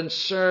Lord and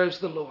serves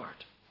the Lord.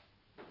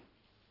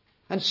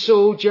 And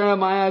so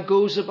Jeremiah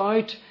goes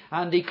about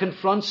and he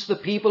confronts the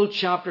people,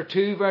 chapter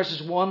 2,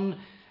 verse 1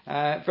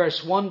 to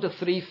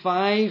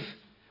 3:5,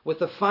 with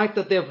the fact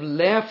that they've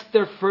left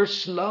their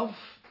first love.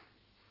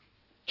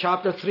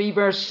 Chapter 3,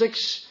 verse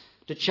 6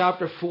 to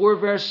chapter 4,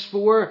 verse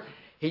 4,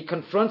 he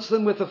confronts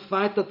them with the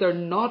fact that they're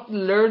not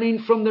learning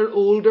from their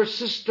older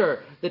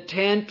sister, the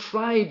 10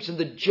 tribes, and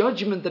the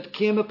judgment that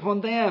came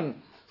upon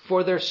them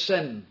for their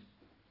sin.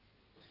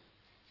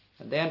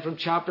 And then from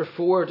chapter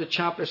 4 to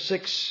chapter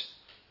 6,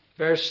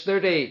 verse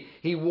 30,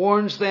 he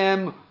warns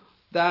them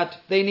that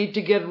they need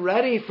to get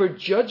ready for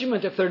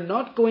judgment. If they're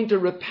not going to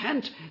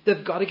repent,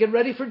 they've got to get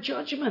ready for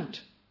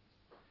judgment.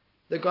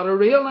 They've got to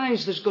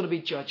realize there's going to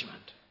be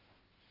judgment.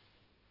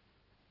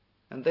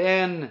 And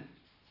then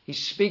he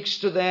speaks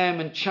to them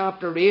in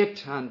chapter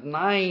 8 and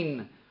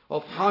 9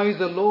 of how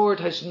the Lord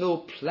has no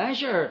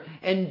pleasure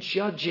in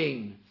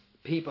judging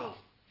people.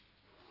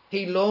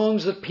 He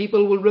longs that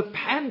people will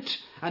repent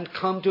and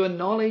come to a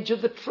knowledge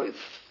of the truth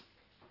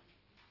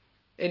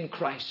in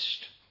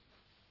Christ.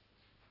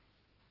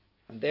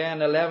 And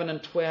then 11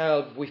 and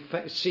 12, we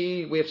have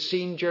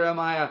seen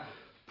Jeremiah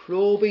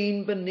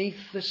probing beneath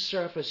the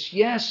surface.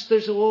 Yes,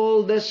 there's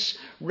all this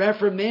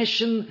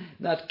reformation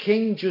that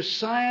King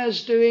Josiah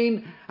is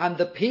doing, and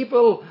the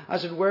people,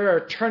 as it were,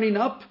 are turning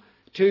up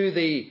to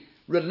the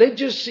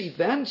religious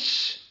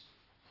events.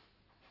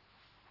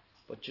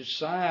 But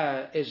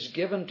Josiah is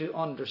given to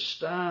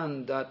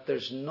understand that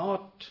there's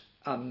not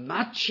a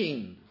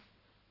matching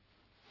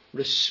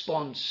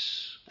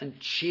response and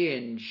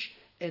change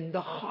in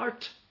the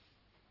heart.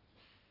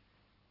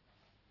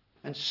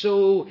 And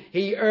so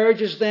he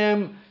urges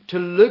them to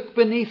look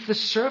beneath the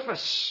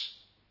surface.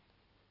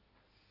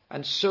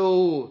 And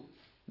so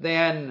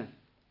then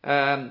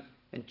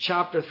in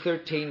chapter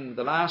 13,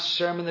 the last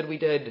sermon that we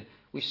did,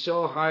 we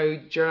saw how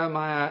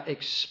Jeremiah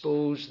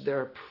exposed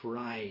their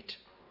pride.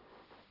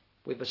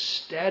 We have a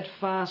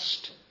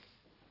steadfast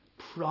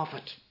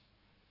prophet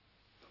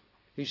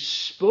who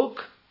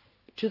spoke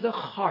to the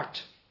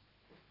heart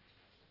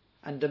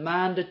and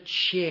demanded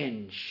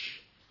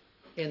change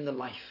in the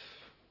life.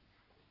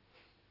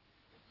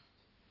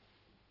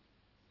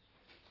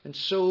 And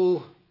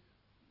so,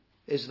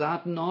 is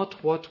that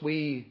not what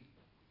we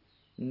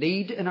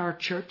need in our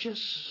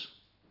churches?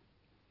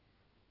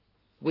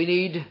 We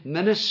need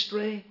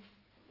ministry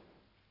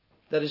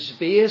that is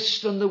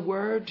based on the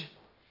Word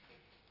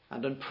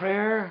and on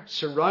prayer,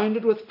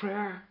 surrounded with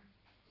prayer,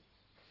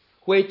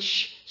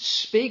 which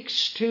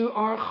speaks to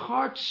our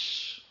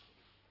hearts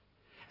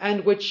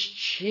and which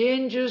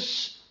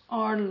changes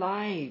our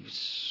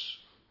lives.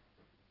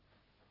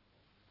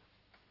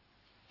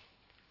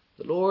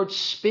 The Lord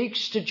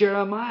speaks to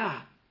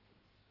Jeremiah,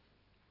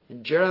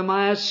 and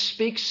Jeremiah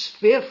speaks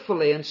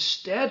faithfully and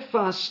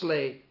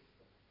steadfastly,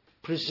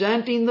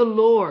 presenting the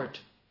Lord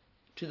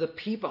to the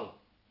people,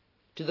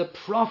 to the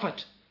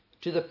prophet,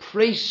 to the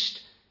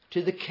priest,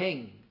 to the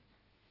king,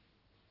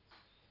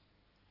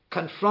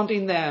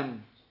 confronting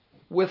them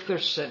with their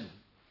sin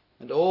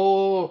and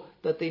all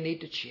that they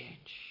need to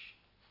change.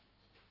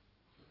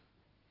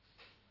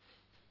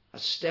 A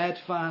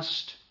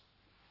steadfast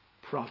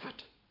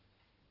prophet.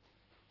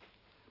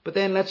 But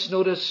then let's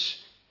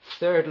notice,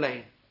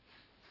 thirdly,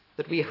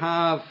 that we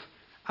have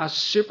a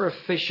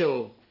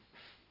superficial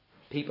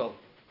people.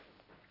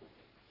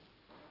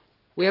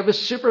 We have a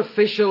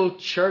superficial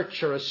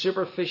church or a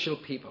superficial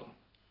people.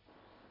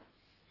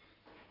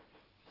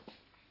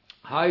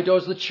 How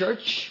does the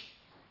church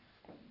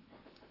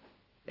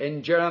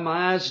in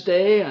Jeremiah's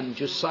day and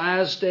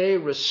Josiah's day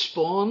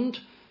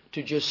respond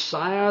to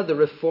Josiah, the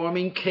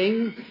reforming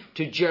king,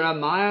 to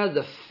Jeremiah,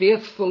 the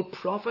faithful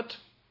prophet?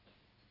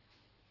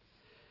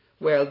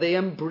 Well, they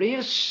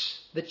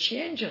embrace the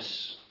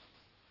changes.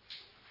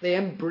 They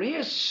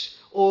embrace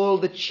all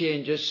the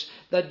changes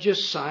that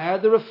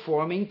Josiah, the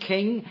reforming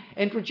king,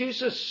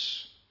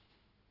 introduces.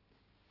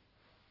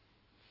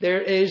 There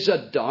is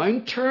a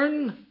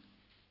downturn,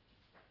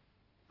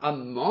 a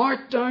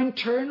marked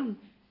downturn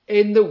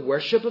in the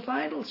worship of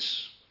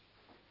idols.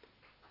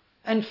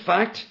 In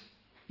fact,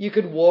 you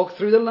could walk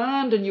through the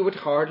land and you would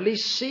hardly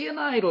see an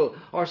idol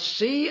or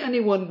see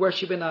anyone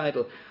worship an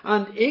idol.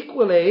 And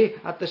equally,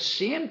 at the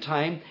same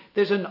time,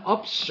 there's an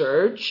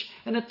upsurge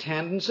in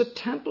attendance at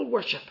temple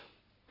worship.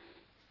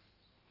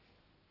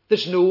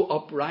 There's no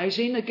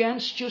uprising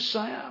against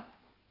Josiah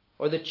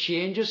or the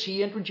changes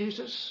he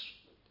introduces.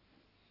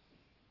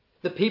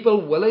 The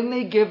people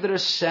willingly give their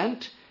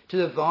assent to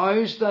the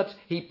vows that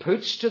he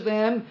puts to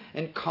them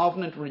in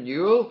covenant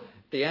renewal.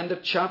 The end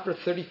of chapter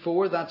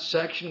 34, that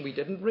section we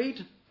didn't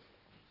read.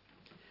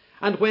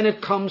 And when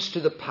it comes to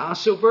the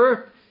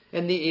Passover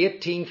in the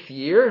 18th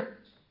year,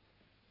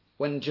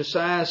 when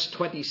Josiah's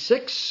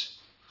 26,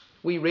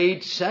 we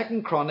read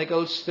 2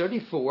 Chronicles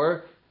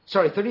 35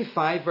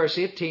 verse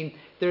 18,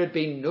 there had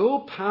been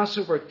no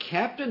Passover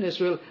kept in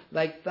Israel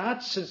like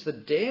that since the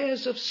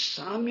days of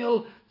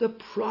Samuel the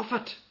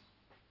prophet.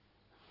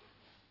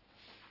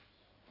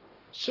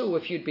 So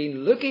if you'd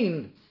been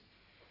looking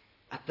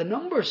at the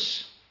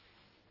numbers,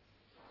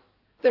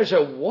 there's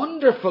a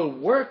wonderful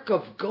work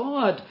of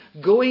God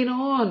going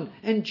on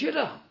in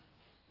Judah.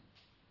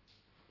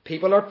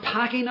 People are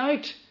packing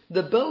out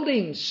the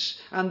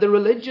buildings and the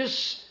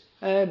religious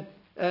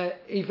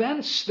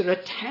events. They're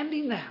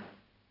attending them.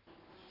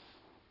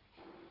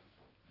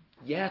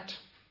 Yet,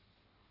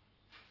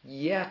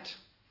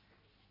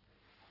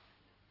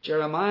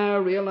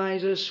 Jeremiah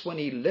realizes when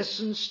he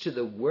listens to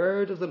the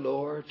word of the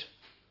Lord,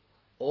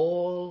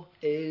 all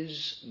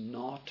is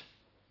not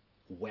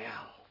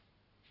well.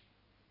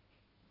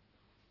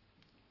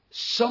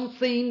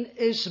 something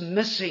is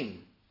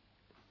missing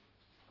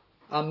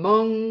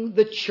among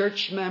the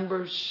church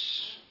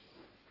members,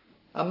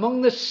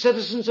 among the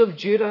citizens of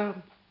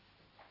Judah,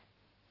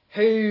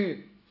 who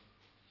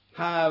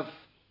have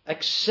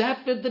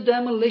accepted the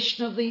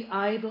demolition of the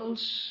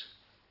idols,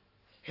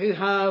 who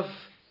have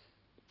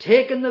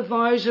taken the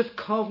vows of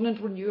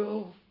covenant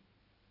renewal,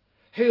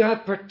 who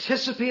have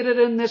participated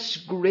in this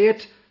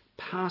great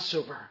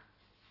Passover.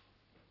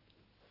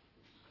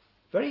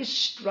 Very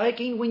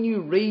striking when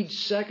you read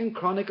 2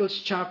 Chronicles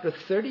chapter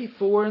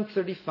 34 and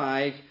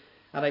 35,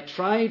 and I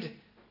tried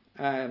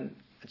at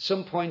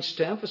some points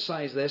to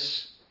emphasize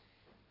this.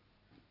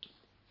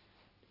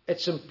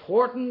 It's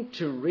important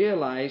to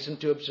realize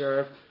and to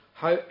observe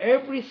how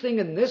everything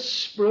in this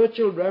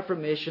spiritual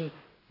reformation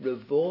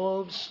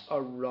revolves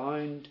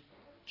around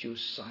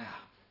Josiah.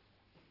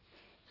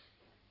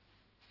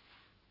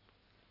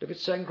 Look at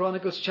 2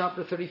 Chronicles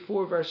chapter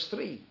 34 verse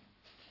 3.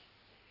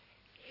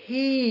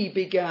 He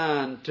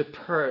began to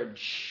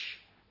purge.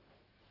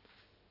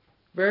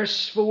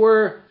 Verse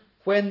 4,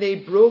 when they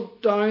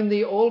broke down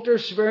the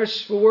altars, verse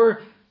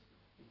 4,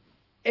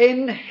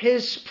 in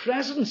his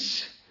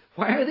presence.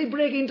 Why are they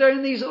breaking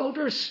down these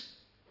altars?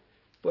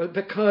 Well,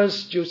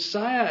 because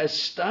Josiah is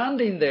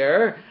standing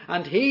there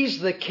and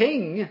he's the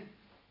king,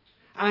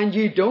 and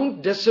you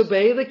don't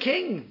disobey the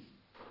king,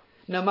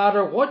 no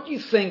matter what you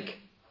think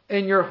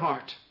in your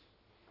heart.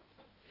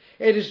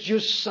 It is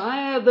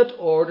Josiah that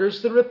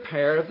orders the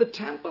repair of the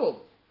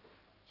temple.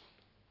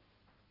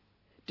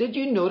 Did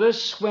you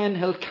notice when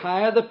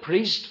Hilkiah the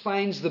priest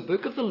finds the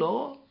book of the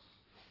law?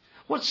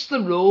 What's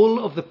the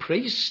role of the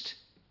priest?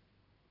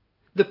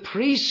 The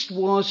priest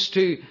was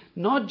to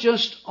not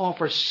just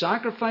offer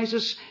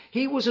sacrifices,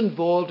 he was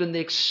involved in the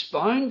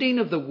expounding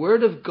of the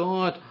word of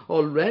God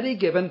already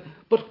given.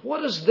 But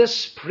what does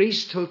this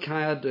priest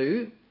Hilkiah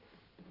do?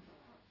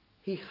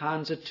 He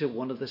hands it to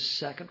one of the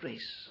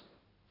secretaries.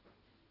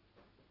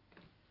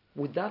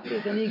 Would that be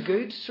of any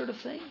good, sort of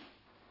thing?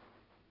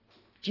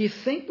 Do you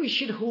think we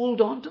should hold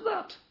on to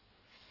that?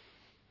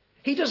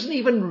 He doesn't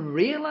even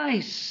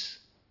realize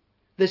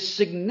the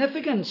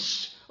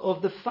significance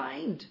of the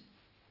find.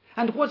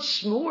 And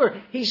what's more,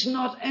 he's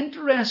not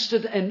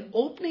interested in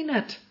opening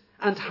it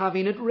and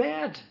having it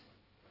read.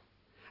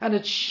 And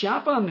it's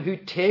Shaphan who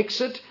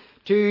takes it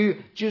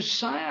to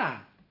Josiah.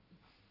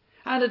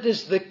 And it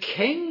is the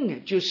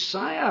king,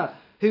 Josiah,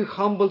 who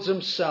humbles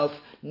himself,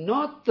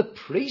 not the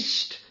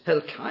priest,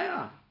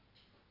 Hilkiah.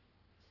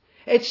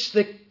 It's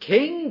the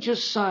king,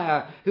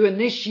 Josiah, who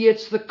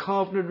initiates the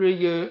covenant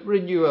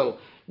renewal,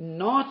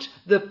 not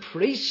the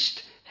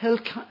priest,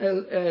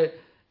 Hilkiah.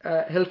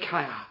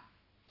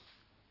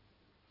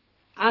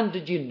 And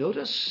did you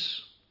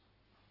notice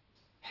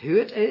who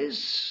it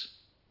is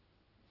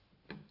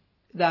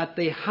that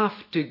they have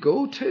to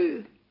go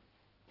to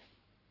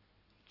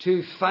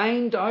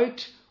find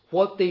out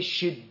what they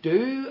should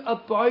do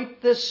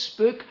about this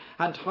book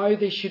and how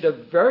they should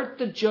avert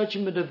the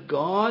judgment of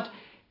God?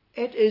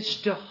 It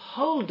is to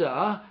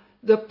Huldah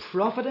the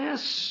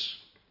prophetess.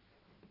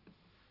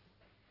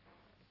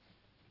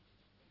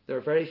 There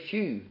are very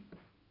few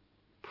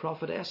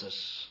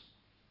prophetesses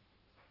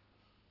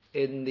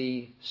in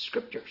the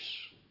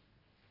scriptures.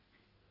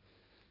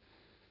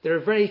 There are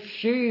very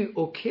few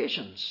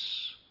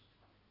occasions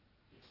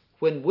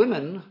when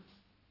women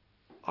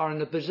are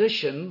in a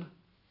position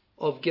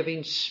of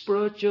giving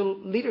spiritual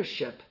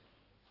leadership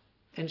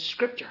in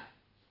scripture.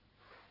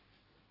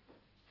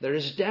 There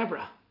is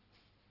Deborah.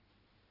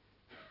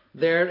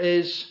 There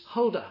is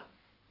Huldah.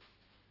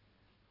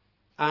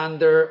 And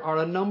there are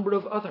a number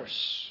of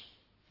others.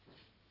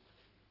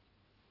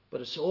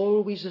 But it's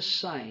always a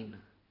sign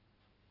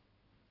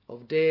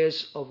of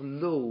days of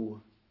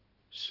low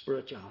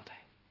spirituality.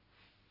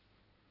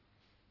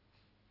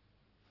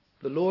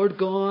 The Lord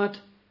God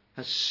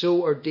has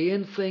so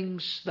ordained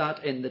things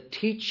that in the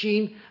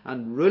teaching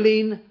and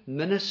ruling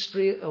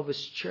ministry of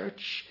His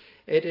church,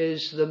 it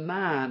is the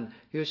man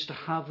who is to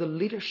have the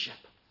leadership,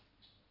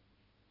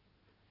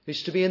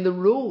 who's to be in the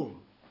role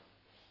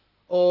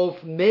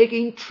of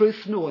making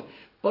truth known.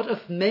 But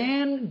if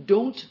men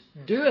don't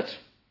do it,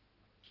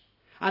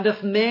 and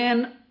if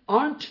men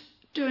aren't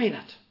doing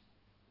it,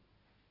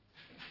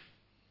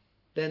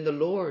 then the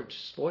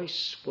Lord's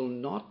voice will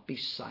not be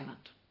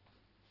silent.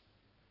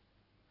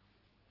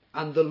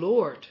 And the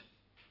Lord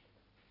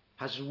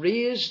has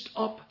raised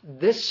up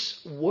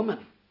this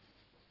woman.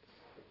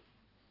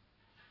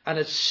 And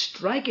it's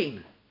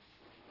striking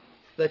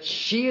that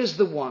she is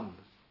the one,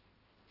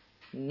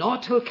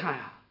 not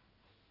Hilkiah,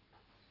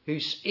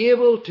 who's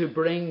able to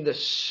bring the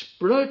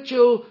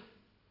spiritual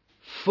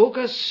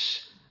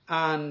focus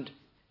and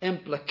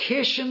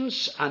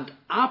implications and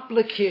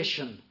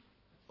application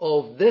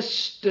of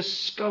this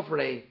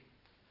discovery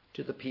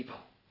to the people.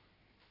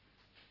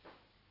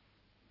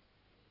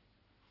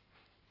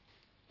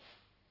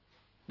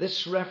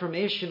 This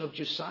reformation of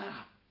Josiah,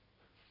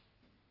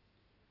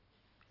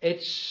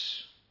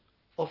 it's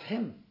of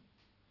him.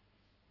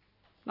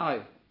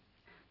 Now,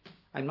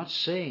 I'm not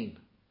saying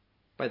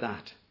by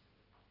that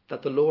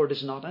the Lord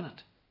is not in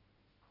it.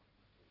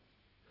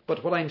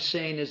 But what I'm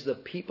saying is the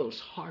people's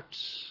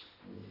hearts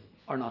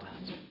are not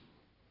in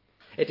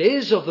it. It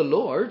is of the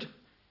Lord,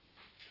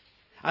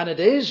 and it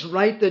is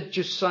right that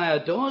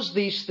Josiah does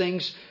these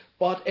things,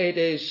 but it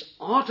is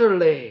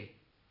utterly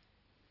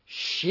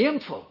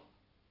shameful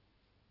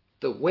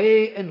the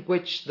way in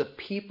which the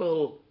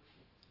people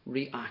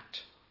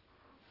react.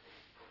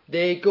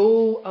 They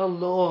go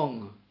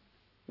along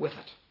with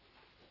it.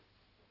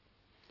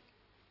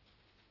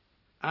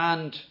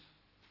 And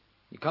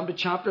you come to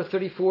chapter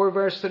 34,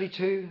 verse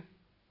 32.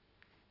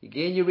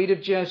 Again you read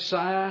of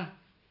Josiah.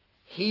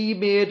 He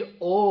made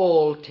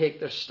all take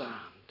their stand.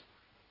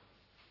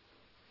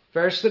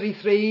 Verse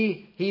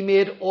 33, he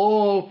made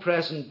all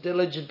present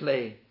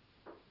diligently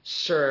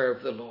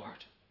serve the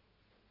Lord.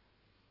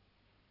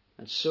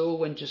 And so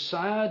when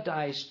Josiah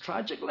dies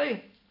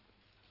tragically,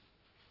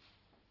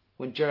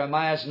 when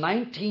Jeremiah is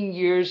 19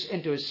 years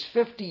into his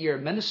 50-year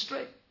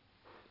ministry,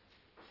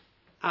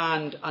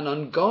 and an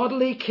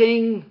ungodly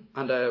king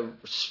and a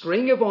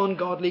string of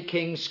ungodly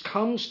kings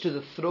comes to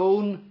the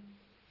throne,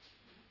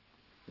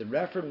 the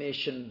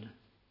Reformation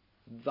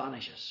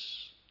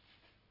vanishes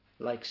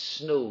like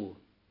snow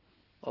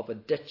of a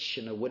ditch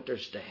in a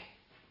winter's day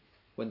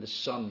when the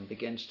sun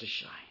begins to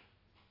shine.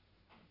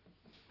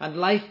 And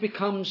life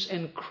becomes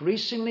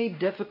increasingly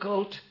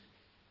difficult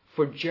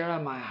for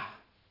Jeremiah,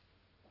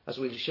 as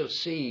we shall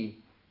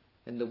see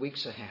in the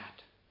weeks ahead.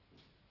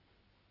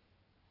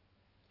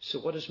 So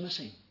what is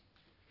missing?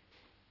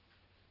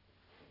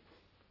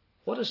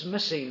 What is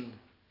missing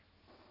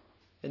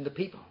in the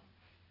people?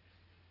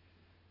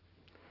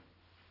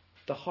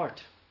 The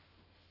heart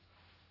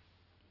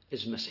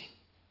is missing.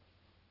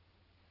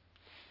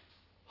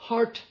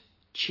 Heart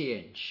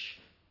change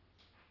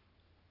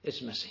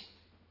is missing.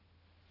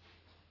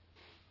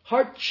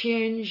 Heart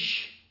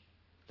change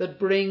that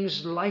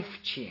brings life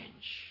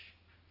change.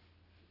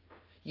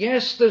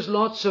 Yes, there's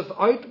lots of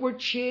outward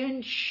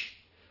change,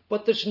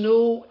 but there's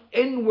no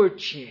inward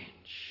change.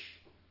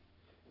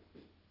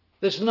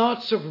 There's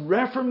lots of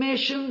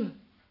reformation,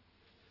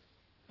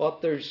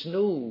 but there's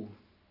no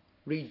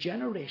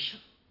regeneration.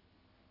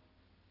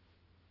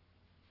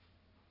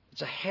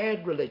 It's a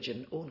head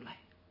religion only.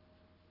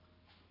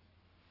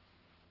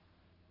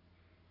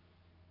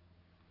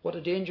 What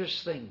a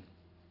dangerous thing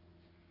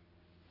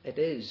it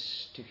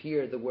is to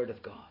hear the Word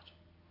of God.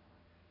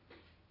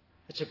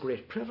 It's a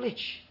great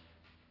privilege.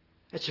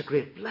 It's a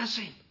great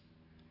blessing.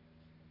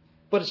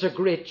 But it's a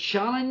great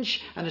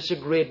challenge and it's a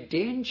great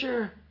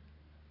danger.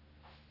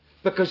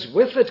 Because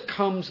with it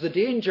comes the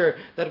danger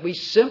that we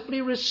simply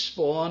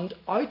respond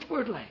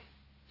outwardly.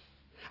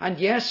 And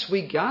yes,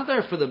 we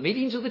gather for the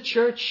meetings of the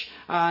church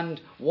and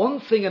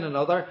one thing and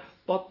another,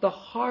 but the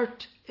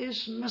heart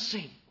is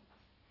missing.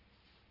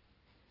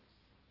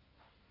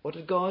 What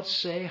did God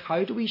say?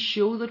 How do we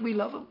show that we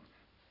love Him?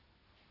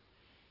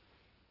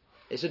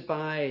 Is it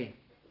by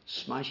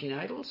smashing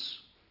idols?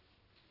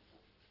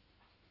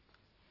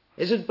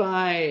 Is it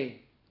by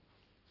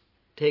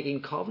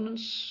taking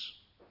covenants?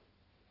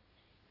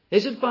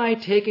 Is it by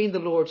taking the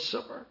Lord's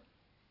Supper?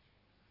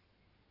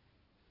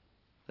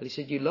 And He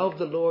said, you love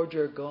the Lord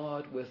your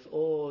God with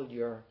all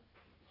your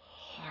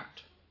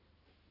heart.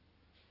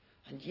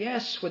 And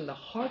yes, when the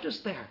heart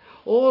is there,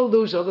 all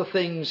those other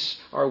things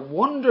are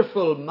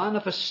wonderful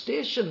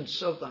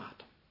manifestations of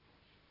that.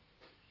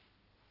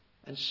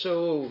 And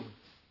so,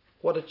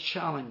 what a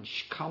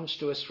challenge comes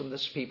to us from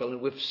this people.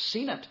 And we've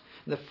seen it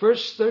in the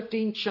first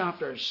 13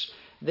 chapters.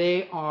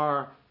 They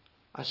are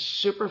a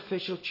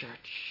superficial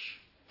church,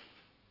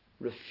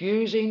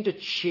 refusing to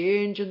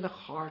change in the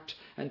heart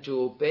and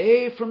to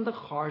obey from the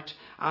heart.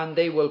 And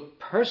they will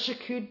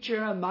persecute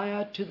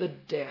Jeremiah to the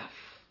death,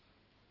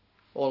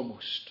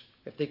 almost,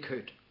 if they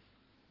could.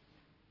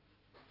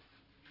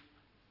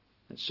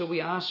 And so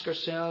we ask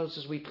ourselves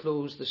as we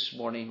close this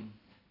morning,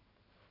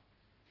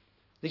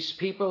 these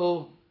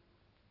people,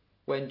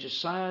 when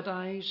Josiah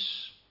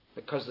dies,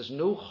 because there's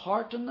no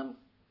heart in them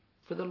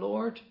for the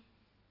Lord,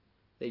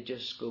 they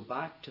just go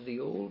back to the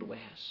old ways.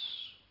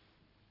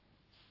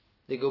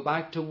 They go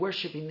back to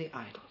worshipping the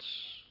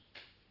idols.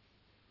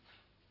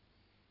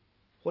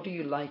 What do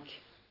you like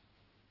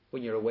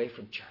when you're away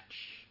from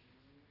church?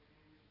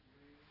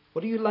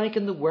 What do you like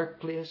in the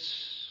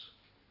workplace?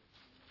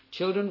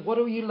 Children, what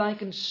do you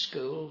like in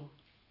school?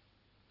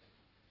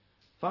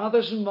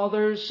 Fathers and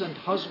mothers and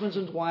husbands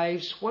and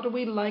wives, what do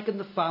we like in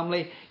the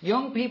family?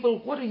 Young people,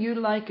 what do you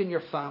like in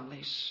your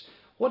families?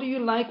 What do you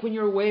like when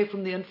you're away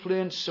from the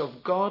influence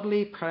of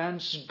godly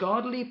parents,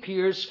 godly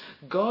peers,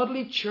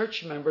 godly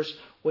church members,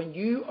 when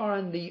you are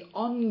in the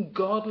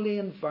ungodly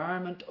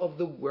environment of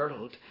the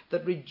world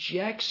that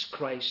rejects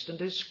Christ and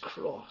His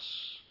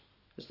cross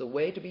as the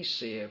way to be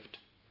saved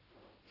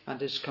and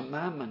His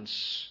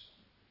commandments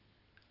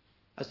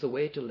as the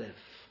way to live?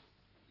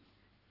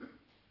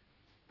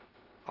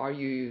 Are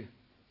you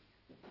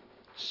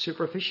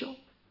superficial,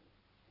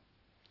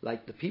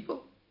 like the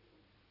people?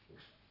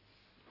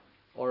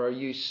 Or are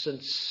you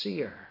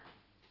sincere,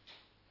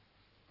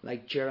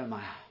 like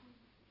Jeremiah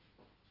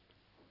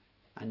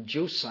and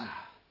Josiah,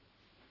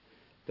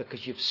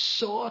 because you've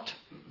sought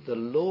the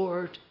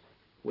Lord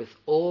with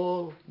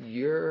all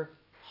your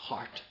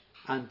heart.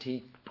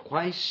 And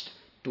Christ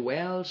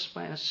dwells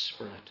by His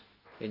Spirit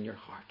in your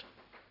heart.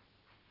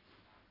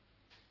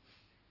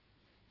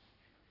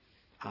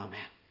 Amen.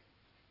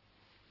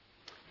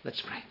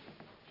 Let's pray.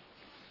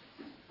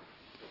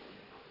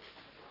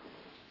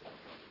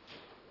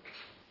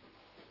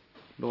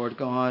 Lord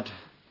God,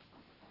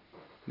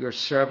 your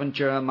servant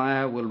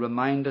Jeremiah will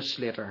remind us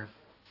later.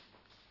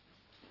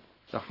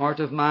 The heart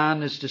of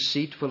man is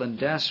deceitful and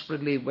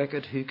desperately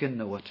wicked. Who can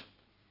know it?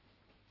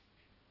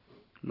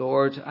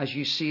 Lord, as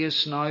you see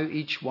us now,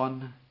 each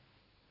one,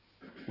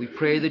 we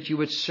pray that you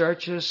would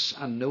search us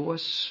and know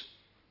us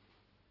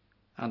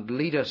and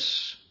lead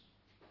us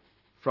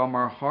from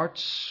our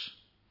hearts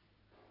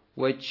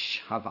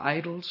which have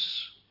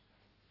idols,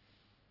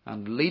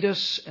 and lead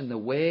us in the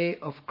way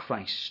of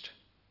Christ.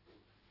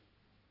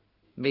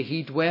 May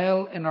He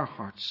dwell in our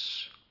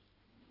hearts.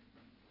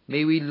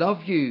 May we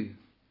love you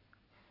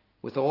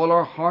with all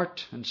our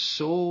heart and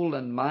soul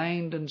and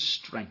mind and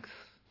strength.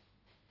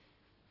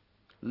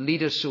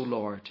 Lead us, O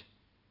Lord,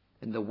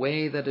 in the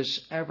way that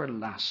is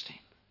everlasting.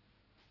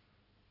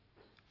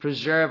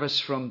 Preserve us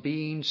from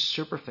being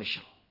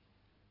superficial,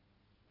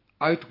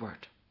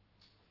 outward.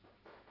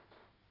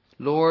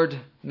 Lord,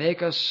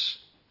 make us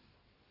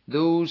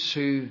those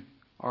who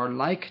are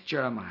like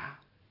Jeremiah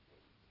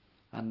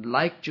and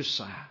like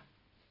Josiah,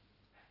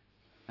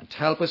 and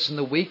help us in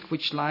the week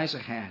which lies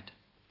ahead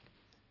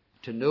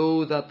to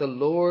know that the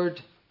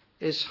Lord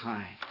is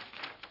high,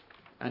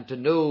 and to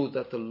know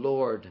that the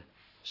Lord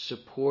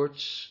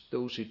supports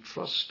those who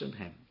trust in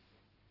Him.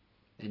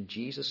 In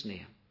Jesus'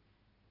 name,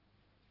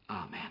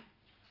 amen.